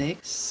 5,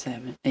 6,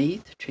 7,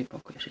 8 triple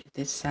crochet.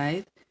 This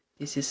side,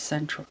 this is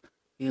central.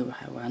 We will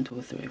have 1,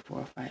 2, 3,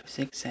 4, 5,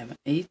 6, 7,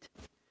 8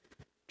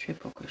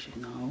 triple crochet.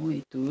 Now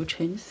we do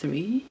chain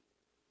 3.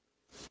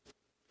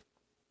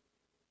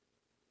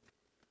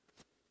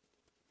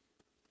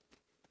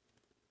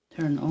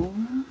 Turn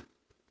over.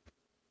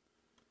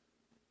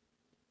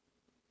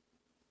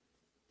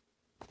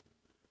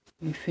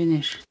 We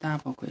finish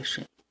double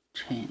crochet,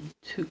 chain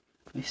 2.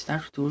 We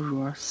start to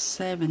row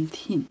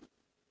 17.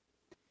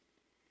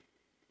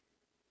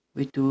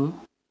 We do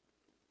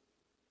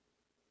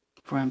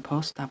front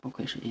post double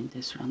crochet in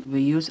this round.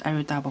 We use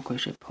every double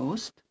crochet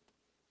post.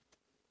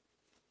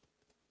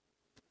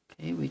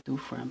 Okay, we do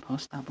front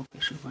post double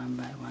crochet one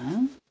by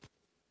one.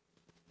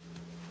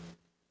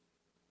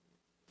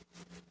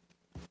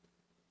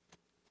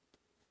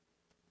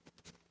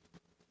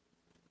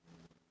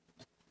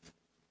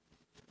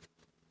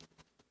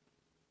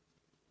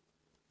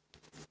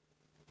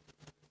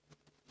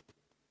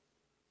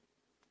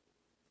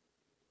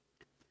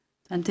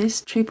 And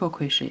this triple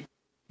crochet,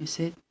 you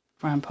see,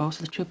 front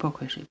post triple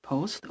crochet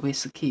post, we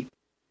skip.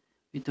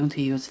 We don't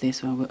use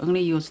this one. We only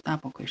use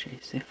double crochet.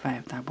 Say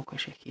 5 double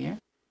crochet here.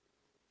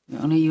 We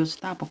only use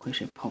double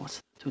crochet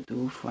post to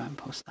do front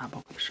post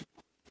double crochet.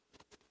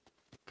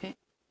 Okay,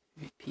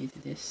 repeat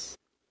this.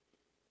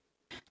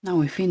 Now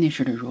we finish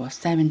the row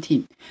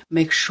 17.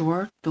 Make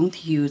sure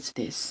don't use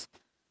this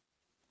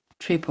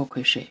triple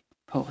crochet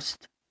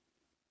post.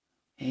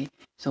 Okay,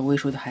 so we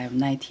should have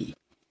 90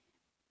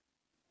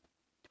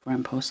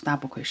 front post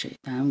double crochet.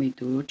 Then we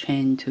do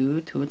chain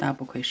 2, 2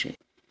 double crochet,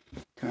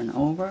 turn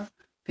over,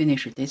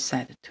 finish this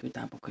side 2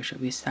 double crochet.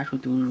 We start to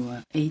do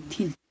row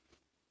 18.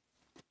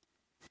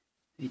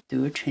 We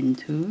do chain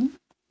 2.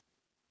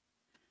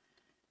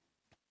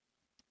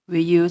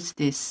 We use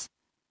this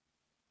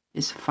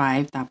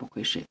 5 double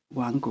crochet.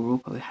 One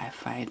group we have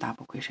 5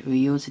 double crochet. We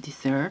use the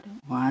third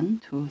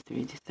 1, 2,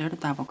 3, the third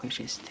double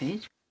crochet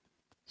stage.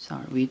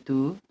 So we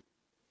do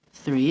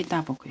 3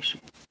 double crochet.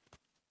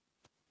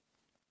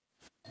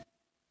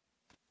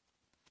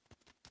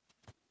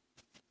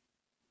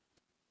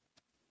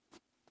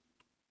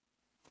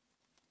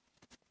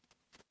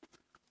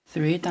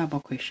 Three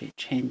double crochet,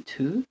 chain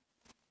 2.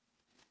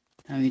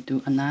 Then we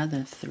do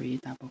another 3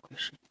 double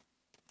crochet.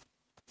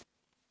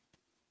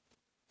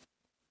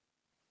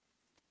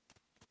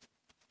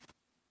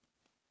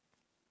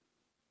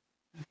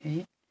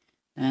 Okay,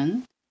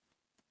 then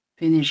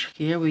finish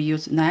here. We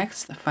use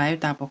next 5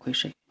 double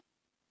crochet.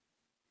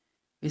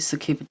 We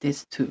skip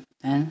this 2.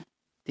 Then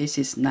this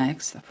is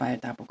next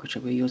 5 double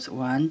crochet. We use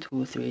 1,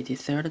 2, 3, the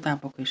third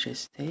double crochet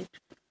stage.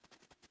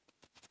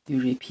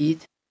 You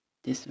repeat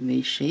this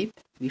V shape.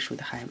 We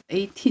should have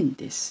 18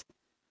 this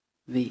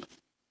V.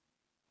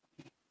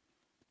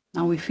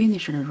 Now we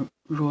finish the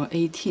row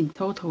 18.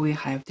 Total we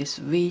have this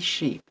V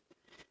shape.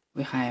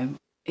 We have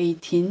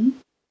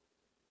 18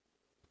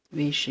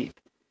 V shape.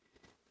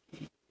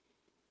 Okay.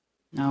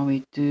 Now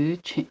we do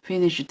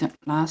finish the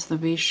last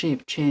V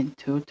shape, chain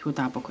 2, 2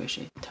 double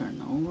crochet,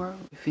 turn over.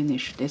 We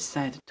finish this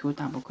side 2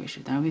 double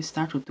crochet. Then we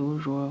start to do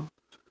row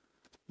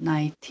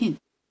 19.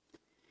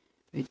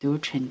 We do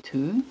chain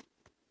 2.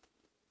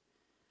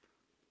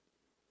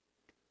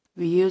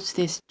 We use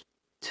this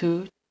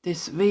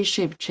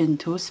V-shaped chain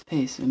 2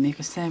 space. We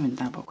make 7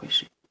 double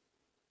crochet.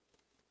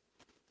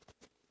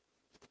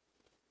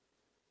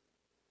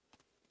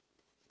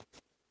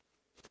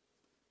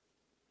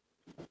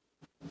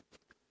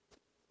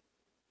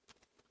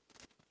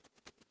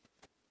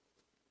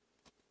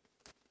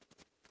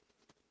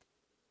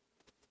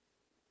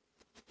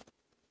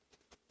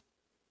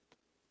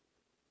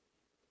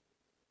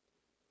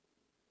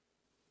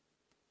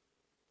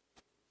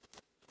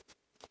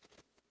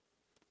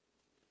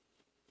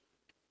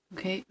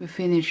 Okay, we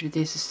finish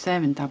this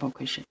 7 double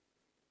crochet.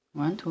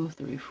 1, 2,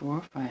 3,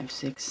 4, 5,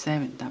 6,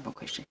 7 double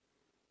crochet.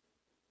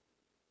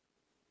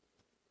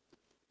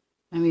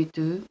 And we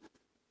do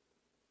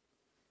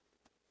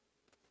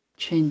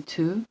chain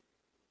 2.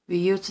 We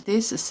use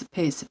this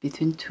space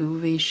between 2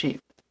 V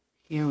shape.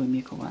 Here we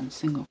make 1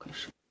 single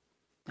crochet.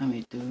 Then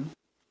we do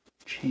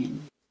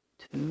chain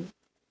 2.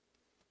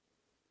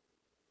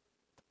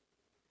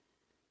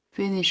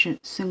 Finish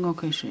single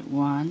crochet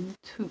 1,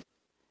 2.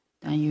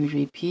 Then you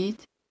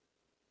repeat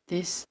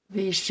this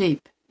V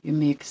shape. You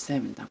make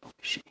 7 double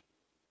crochet.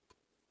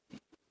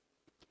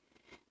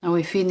 Now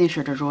we finish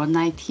the row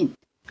 19.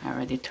 I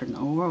already turned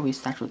over. We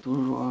start to do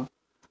row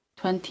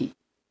 20.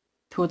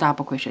 2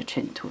 double crochet,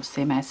 chain 2,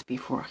 same as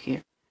before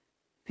here.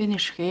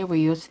 Finish here.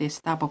 We use this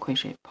double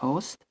crochet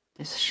post.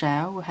 This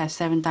shell we have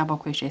 7 double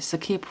crochet.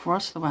 Skip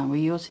first one. We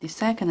use the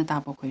second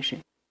double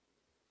crochet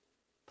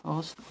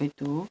post. We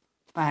do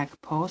back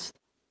post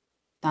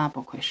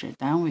double crochet.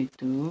 Then we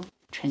do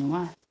chain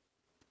 1.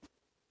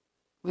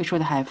 We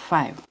should have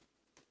 5.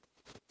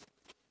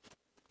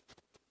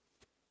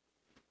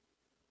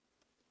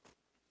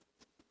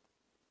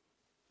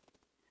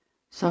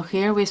 So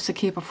here we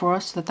skip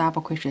first the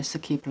double crochet,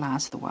 skip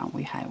last one.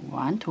 We have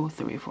 1, 2,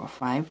 3, 4,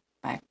 5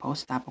 back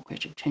post double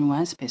crochet, chain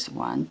 1 space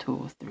 1,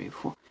 2, 3,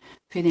 4.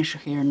 Finish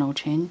here, no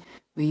chain.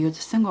 We use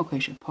single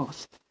crochet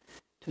post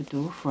to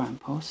do front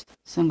post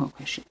single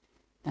crochet.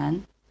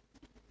 Then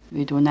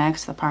we do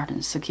next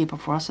pattern, skip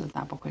first the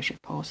double crochet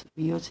post.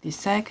 We use the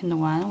second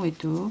one. We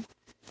do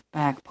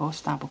back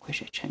post double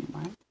crochet, chain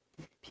 1.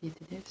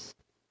 Repeat this.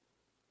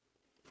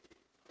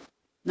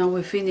 Now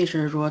we finish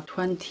row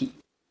 20.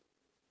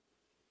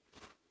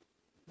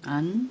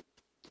 And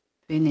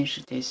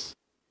finish this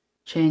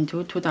chain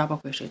 2, 2 double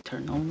crochet,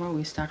 turn over.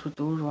 We start to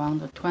do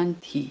round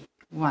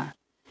 21.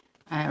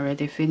 I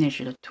already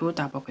finished the 2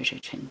 double crochet,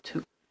 chain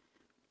 2.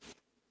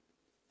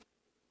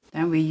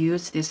 Then we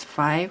use this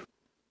 5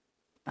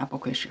 double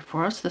crochet.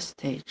 First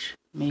stage,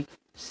 make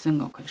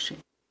single crochet.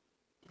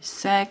 The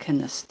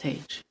second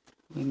stage,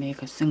 we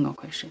make a single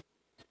crochet.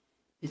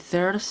 The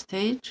third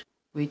stage,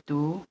 we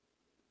do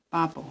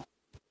bobble.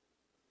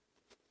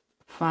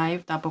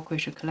 5 double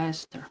crochet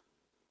cluster.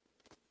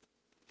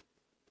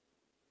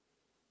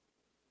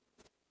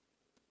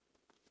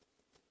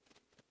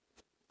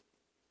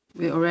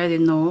 We already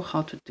know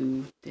how to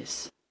do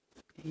this.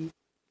 Okay.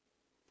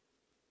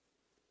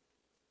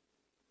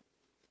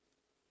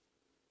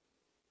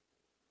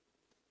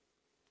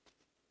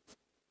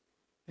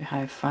 We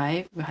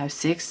have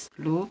 6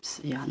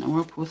 loops, yarn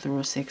over, pull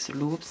through 6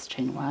 loops,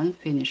 chain 1,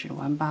 finish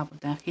 1 bobble.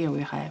 Then here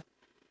we have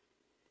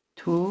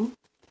 2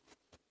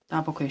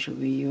 double crochet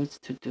we use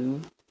to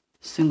do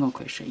single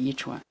crochet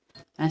each one.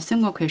 And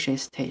single crochet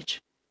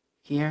stage,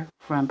 here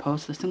front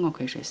post single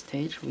crochet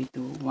stage, we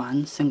do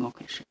 1 single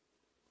crochet.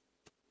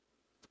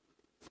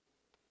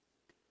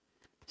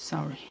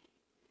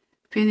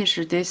 Finish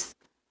this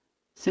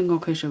single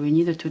crochet we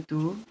need to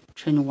do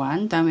chain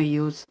 1, then we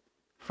use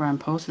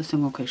front post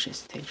single crochet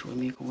stage, we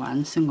make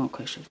 1 single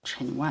crochet,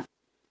 chain 1.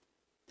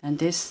 And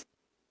this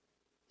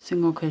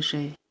single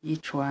crochet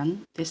each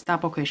one, this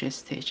double crochet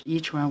stage,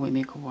 each one we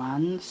make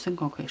 1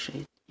 single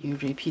crochet. You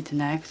repeat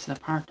next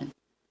pattern.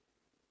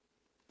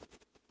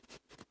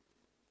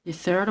 The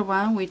third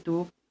one we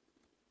do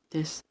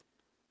this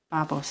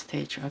bobble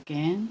stage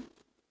again.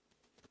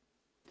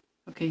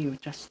 Okay, you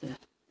just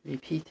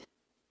repeat.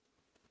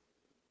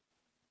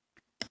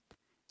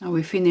 Now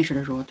we finish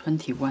the row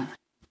 21.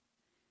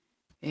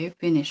 Okay,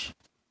 finish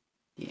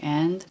the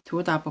end,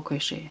 2 double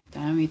crochet,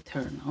 then we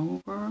turn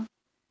over.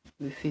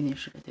 We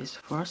finish this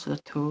first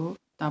 2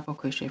 double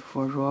crochet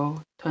for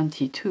row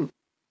 22,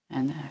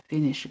 and I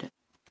finished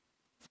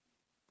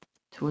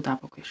 2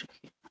 double crochet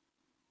here.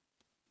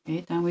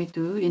 Okay, then we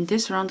do in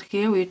this round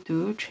here we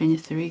do chain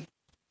 3.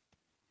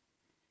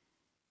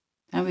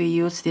 Then we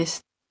use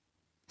this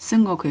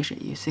single crochet.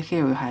 You see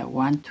here we have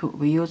 1, 2.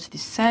 We use the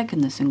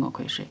second single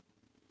crochet.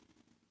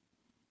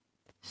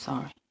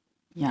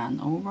 Yarn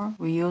over.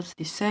 We use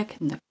the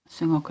second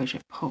single crochet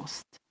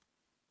post.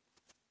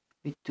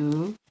 We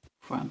do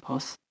front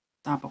post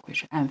double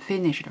crochet and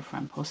finish the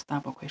front post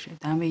double crochet.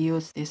 Then we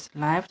use this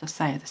left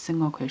side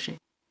single crochet.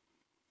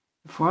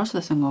 The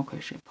first single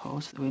crochet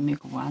post, we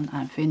make 1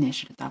 and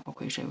finish the double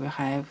crochet. We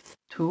have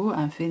 2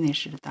 and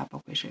finish the double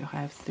crochet. We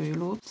have 3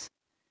 loops.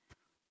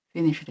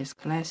 Finish this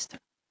cluster.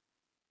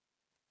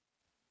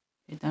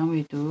 Okay, then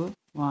we do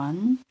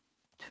 1,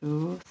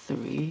 2,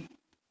 3,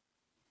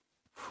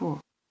 4,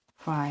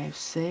 5,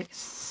 6,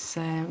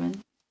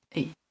 7,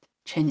 8.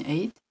 Chain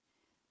 8.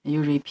 And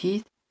you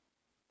repeat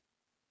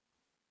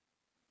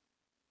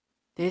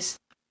this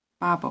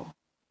bobble.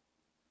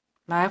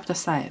 Right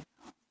side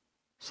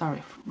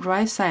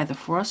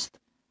first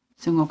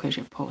single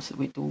crochet post,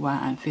 we do 1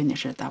 and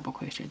finish a double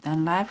crochet.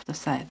 Then left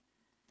side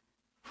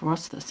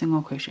first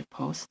single crochet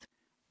post,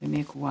 we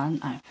make 1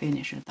 and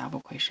finish a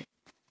double crochet.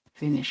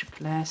 Finish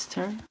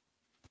cluster,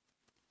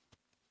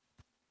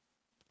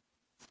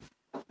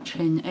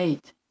 chain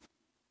 8.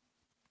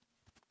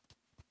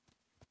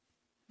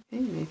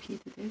 Okay,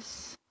 repeat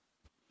this.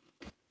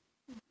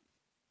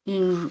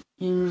 In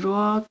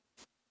row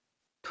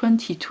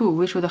 22,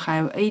 we should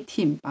have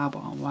 18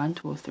 bobble on 1,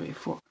 2, 3,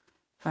 4,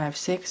 5,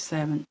 6,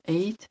 7,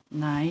 8,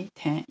 9,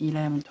 10,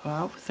 11,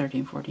 12,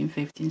 13, 14,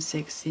 15,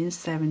 16,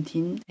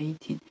 17,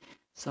 18.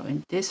 So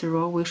in this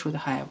row, we should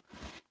have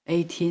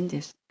 18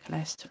 this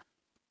cluster.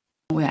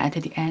 We are at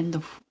the end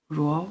of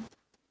row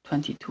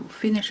 22.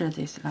 Finish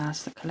this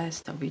last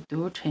cluster. We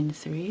do chain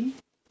 3.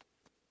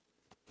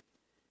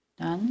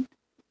 Then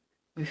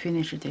we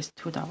finish this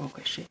 2 double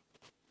crochet.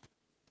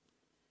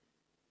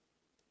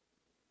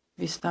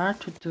 We start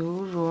to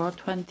do row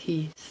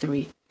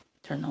 23.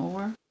 Turn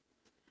over.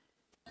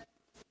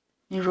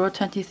 In row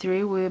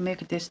 23, we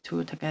make these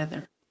 2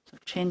 together. So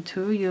chain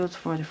 2 use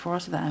for the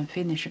first and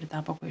finish the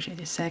double crochet.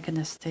 The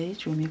second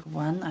stage, we make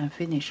 1 and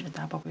finish the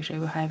double crochet.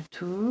 We have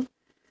 2.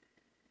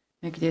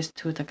 Make these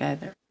 2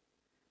 together.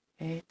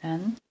 Okay,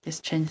 then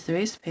this chain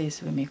 3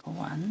 space we make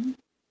 1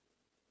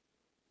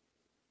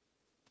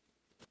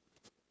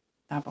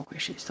 double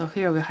crochet. So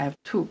here we have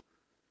 2.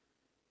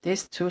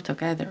 These 2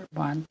 together,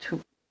 1,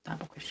 2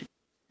 double crochet.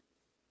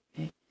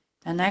 Okay,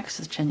 the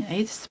next chain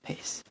 8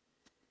 space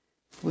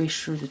we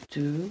should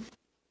do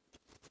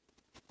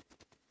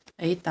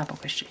 8 double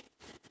crochet.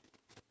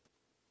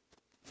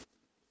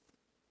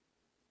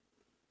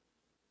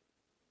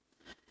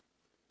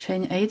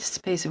 Chain 8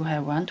 space we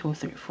have 1, 2,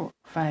 3, 4,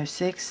 5,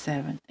 6,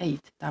 7, 8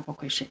 double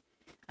crochet.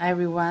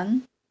 Every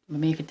one we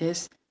make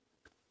this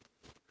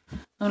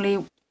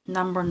only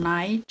number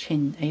 9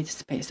 chain 8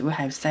 space. We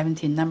have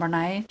 17. Number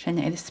 9 chain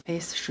 8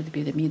 space should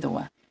be the middle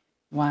one.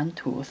 1,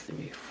 2,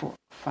 3, 4,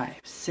 5,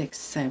 6,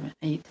 7,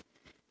 8.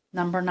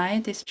 Number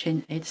 9, this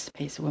chain 8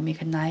 space will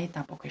make 9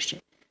 double crochet.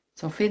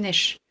 So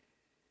finish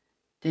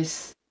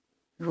this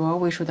row,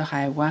 we should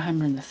have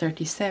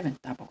 137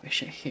 double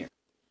crochet here.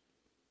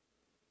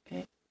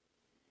 Okay.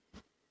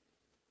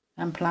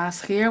 And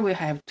plus here we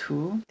have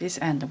 2, this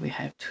end we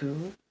have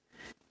 2,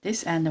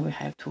 this end we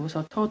have 2,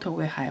 so total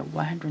we have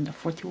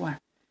 141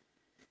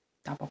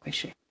 double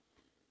crochet.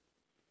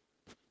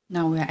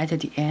 Now we are at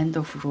the end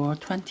of row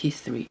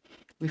 23.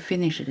 We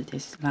finished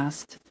this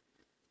last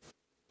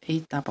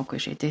 8 double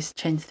crochet. This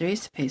chain 3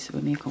 space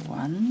we make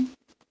 1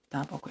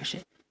 double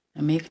crochet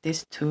and make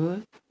this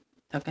 2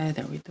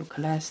 together. We do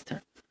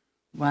cluster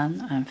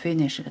 1 and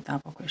finish the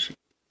double crochet.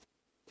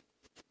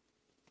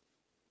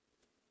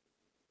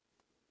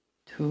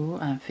 2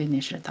 and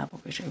finish the double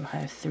crochet. We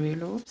have 3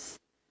 loops.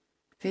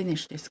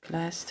 Finish this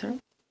cluster.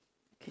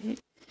 Okay.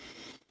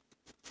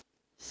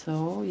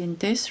 So in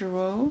this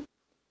row,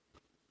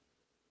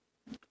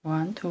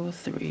 1, 2,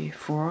 3,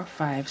 4,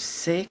 5,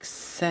 6,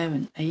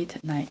 7,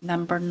 8, 9.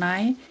 Number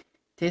 9,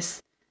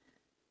 this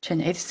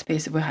chain 8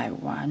 space we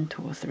have 1,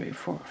 2, 3,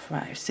 4,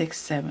 5, 6,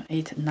 7,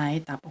 8,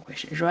 9 double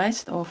crochet.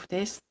 Rest of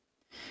this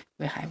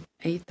we have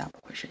 8 double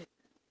crochet.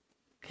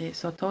 Okay,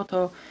 so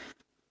total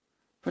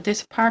for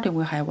this part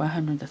we have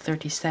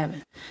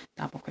 137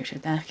 double crochet.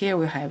 Then here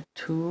we have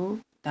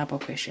 2 double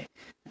crochet.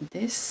 And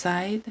this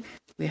side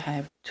we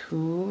have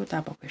 2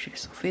 double crochet.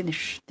 So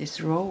finish this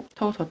row,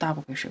 total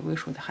double crochet we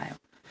should have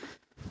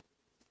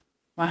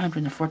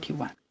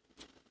 141.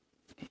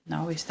 Okay,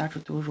 now we start to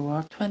do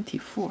row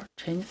 24.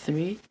 Chain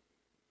 3,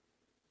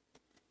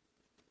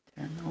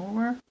 turn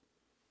over.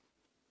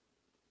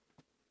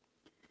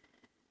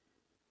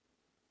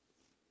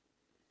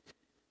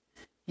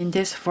 In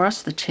this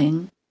first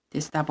chain,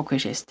 this double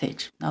crochet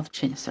stage, not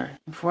chain, sorry.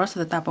 In first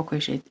the double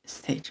crochet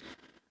stage,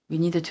 we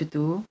need to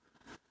do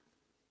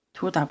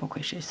 2 double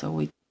crochet. So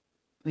we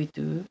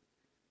do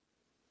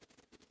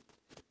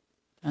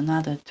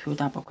another 2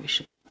 double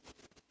crochet.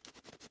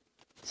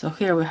 So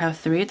here we have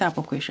 3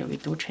 double crochet. We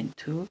do chain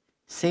 2.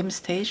 Same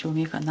stage, we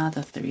make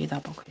another 3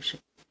 double crochet.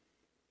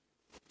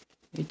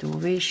 We do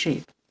V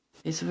shape.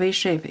 This V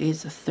shape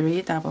is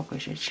 3 double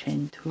crochet,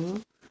 chain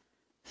 2,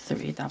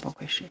 3 double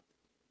crochet.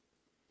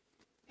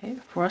 Okay,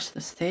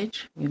 first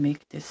stage we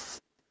make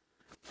this.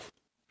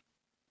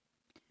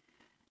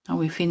 Now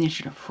we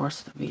finish the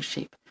first V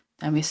shape.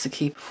 Then we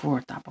skip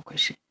 4 double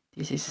crochet.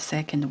 This is the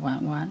second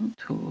one. 1,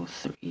 2,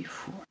 3,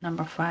 4.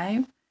 Number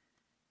 5,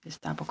 this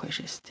double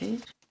crochet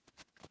stage.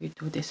 We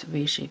do this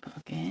V shape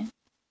again.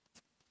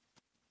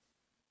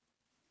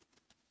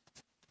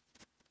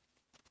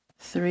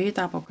 3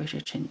 double crochet,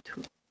 chain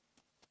 2.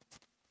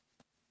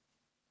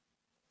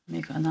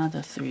 Make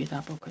another 3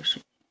 double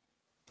crochet.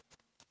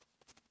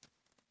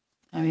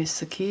 And we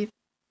skip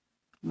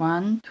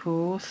 1,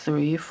 2,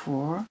 3,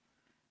 4.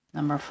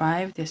 Number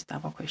 5, this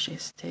double crochet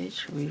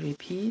stage. We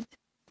repeat.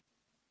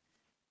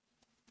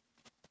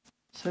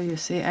 So you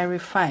see every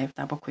 5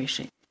 double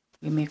crochet,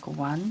 we make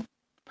 1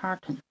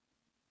 pattern.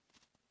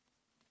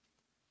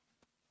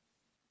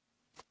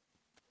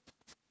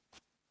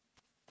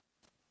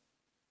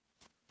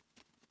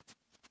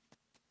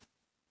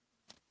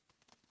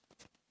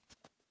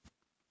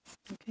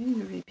 Okay,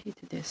 you repeat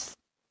this.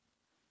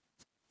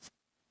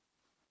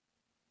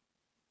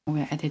 We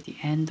are at the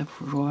end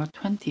of row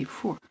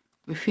 24.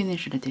 We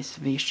finished this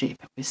V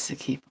shape. We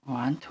skip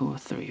 1, 2,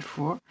 3,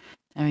 4.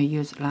 Then we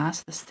use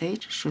last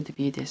stage, should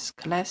be this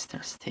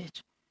cluster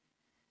stage.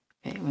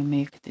 Okay, we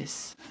make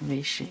this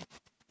V shape.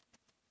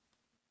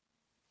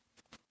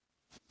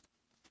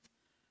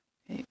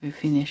 Okay, we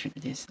finish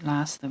this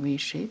last V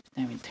shape.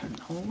 Then we turn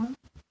over.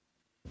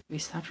 We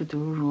start to do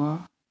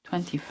row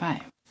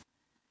 25.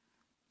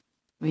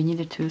 We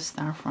need to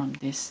start from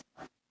this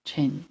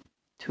chain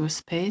 2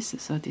 space.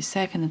 So the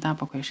second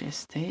double crochet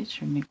stage,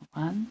 we make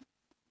 1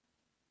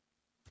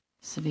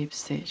 slip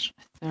stitch.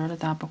 Third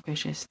double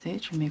crochet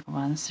stage, we make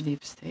 1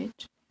 slip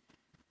stitch.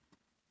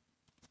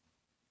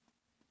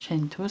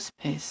 Chain 2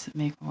 space,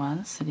 make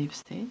 1 slip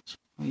stitch.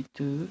 We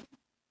do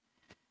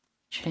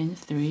chain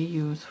 3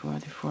 use for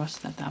the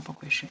first double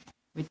crochet.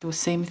 We do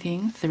same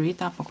thing, 3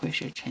 double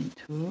crochet, chain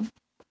 2.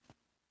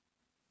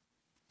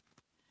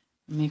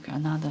 Make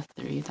another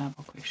 3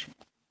 double crochet.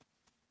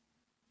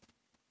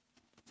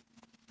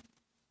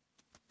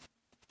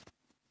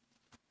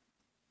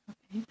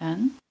 Okay,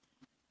 then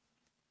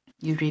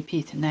you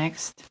repeat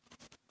next.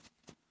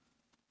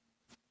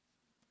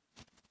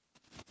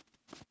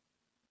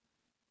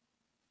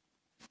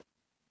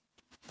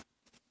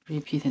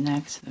 Repeat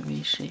next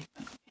V shape.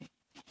 Okay.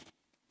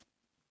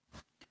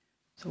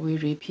 So we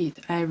repeat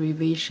every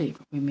V shape,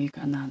 we make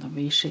another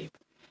V shape.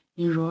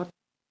 In row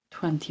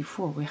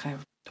 24, we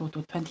have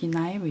total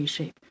 29 V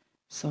shape.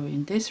 So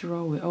in this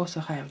row, we also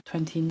have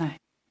 29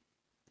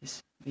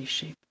 this V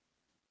shape.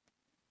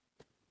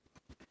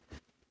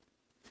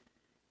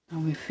 Now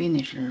we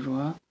finish the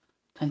row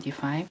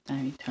 25,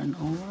 then we turn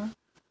over.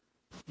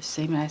 The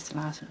same as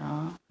last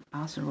row.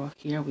 Last row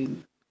here,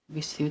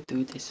 we still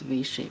do this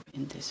V shape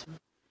in this row.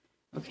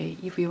 Okay,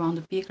 if you want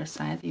a bigger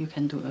size, you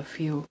can do a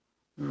few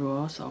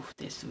rows of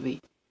this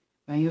V.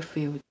 When you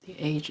feel the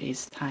edge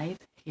is tight,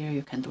 here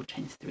you can do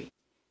chain 3.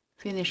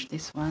 Finish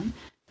this one,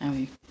 and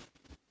we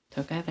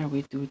together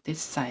we do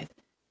this side,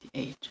 the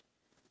edge.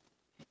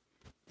 Okay.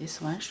 This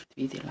one should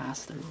be the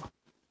last row.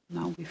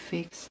 Now we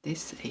fix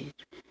this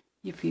edge.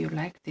 If you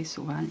like this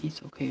one,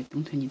 it's okay, you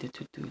don't need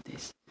to do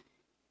this.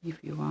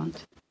 If you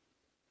want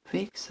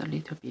fix a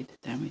little bit,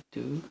 then we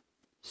do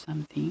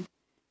something.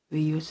 We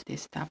use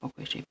this double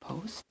crochet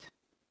post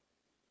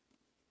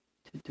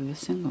to do a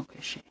single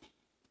crochet.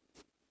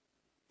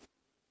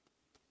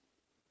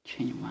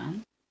 Chain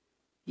 1.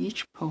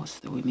 Each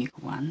post we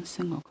make 1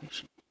 single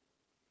crochet.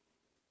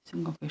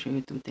 Single crochet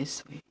we do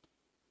this way.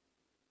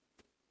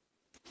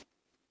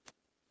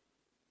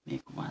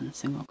 Make 1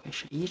 single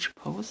crochet. Each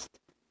post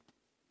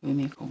we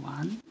make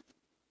 1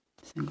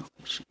 single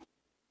crochet.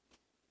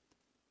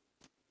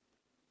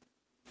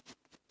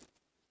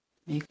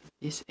 Make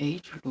this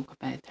edge look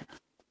better.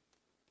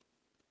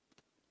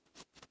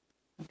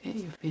 Okay,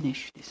 you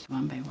finish this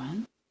one by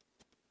one.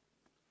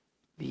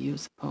 We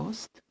use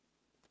post.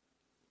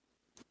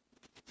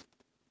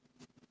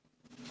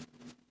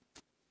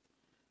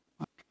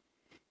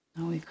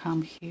 Now we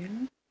come here,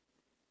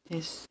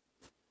 this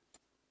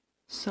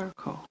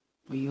circle,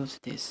 we use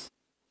this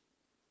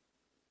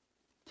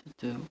to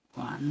do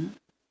 1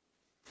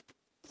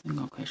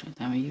 single crochet.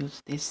 Then we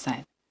use this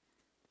side,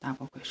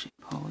 double crochet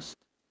post.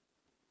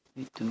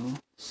 We do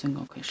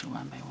single crochet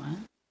 1 by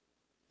 1.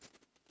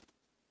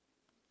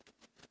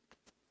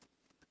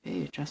 Okay,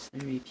 you just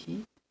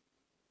repeat.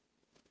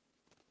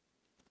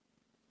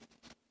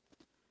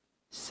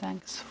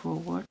 Thanks for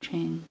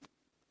watching.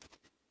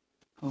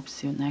 Hope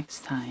see you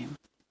next time.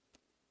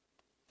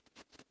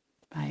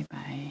 Bye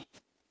bye.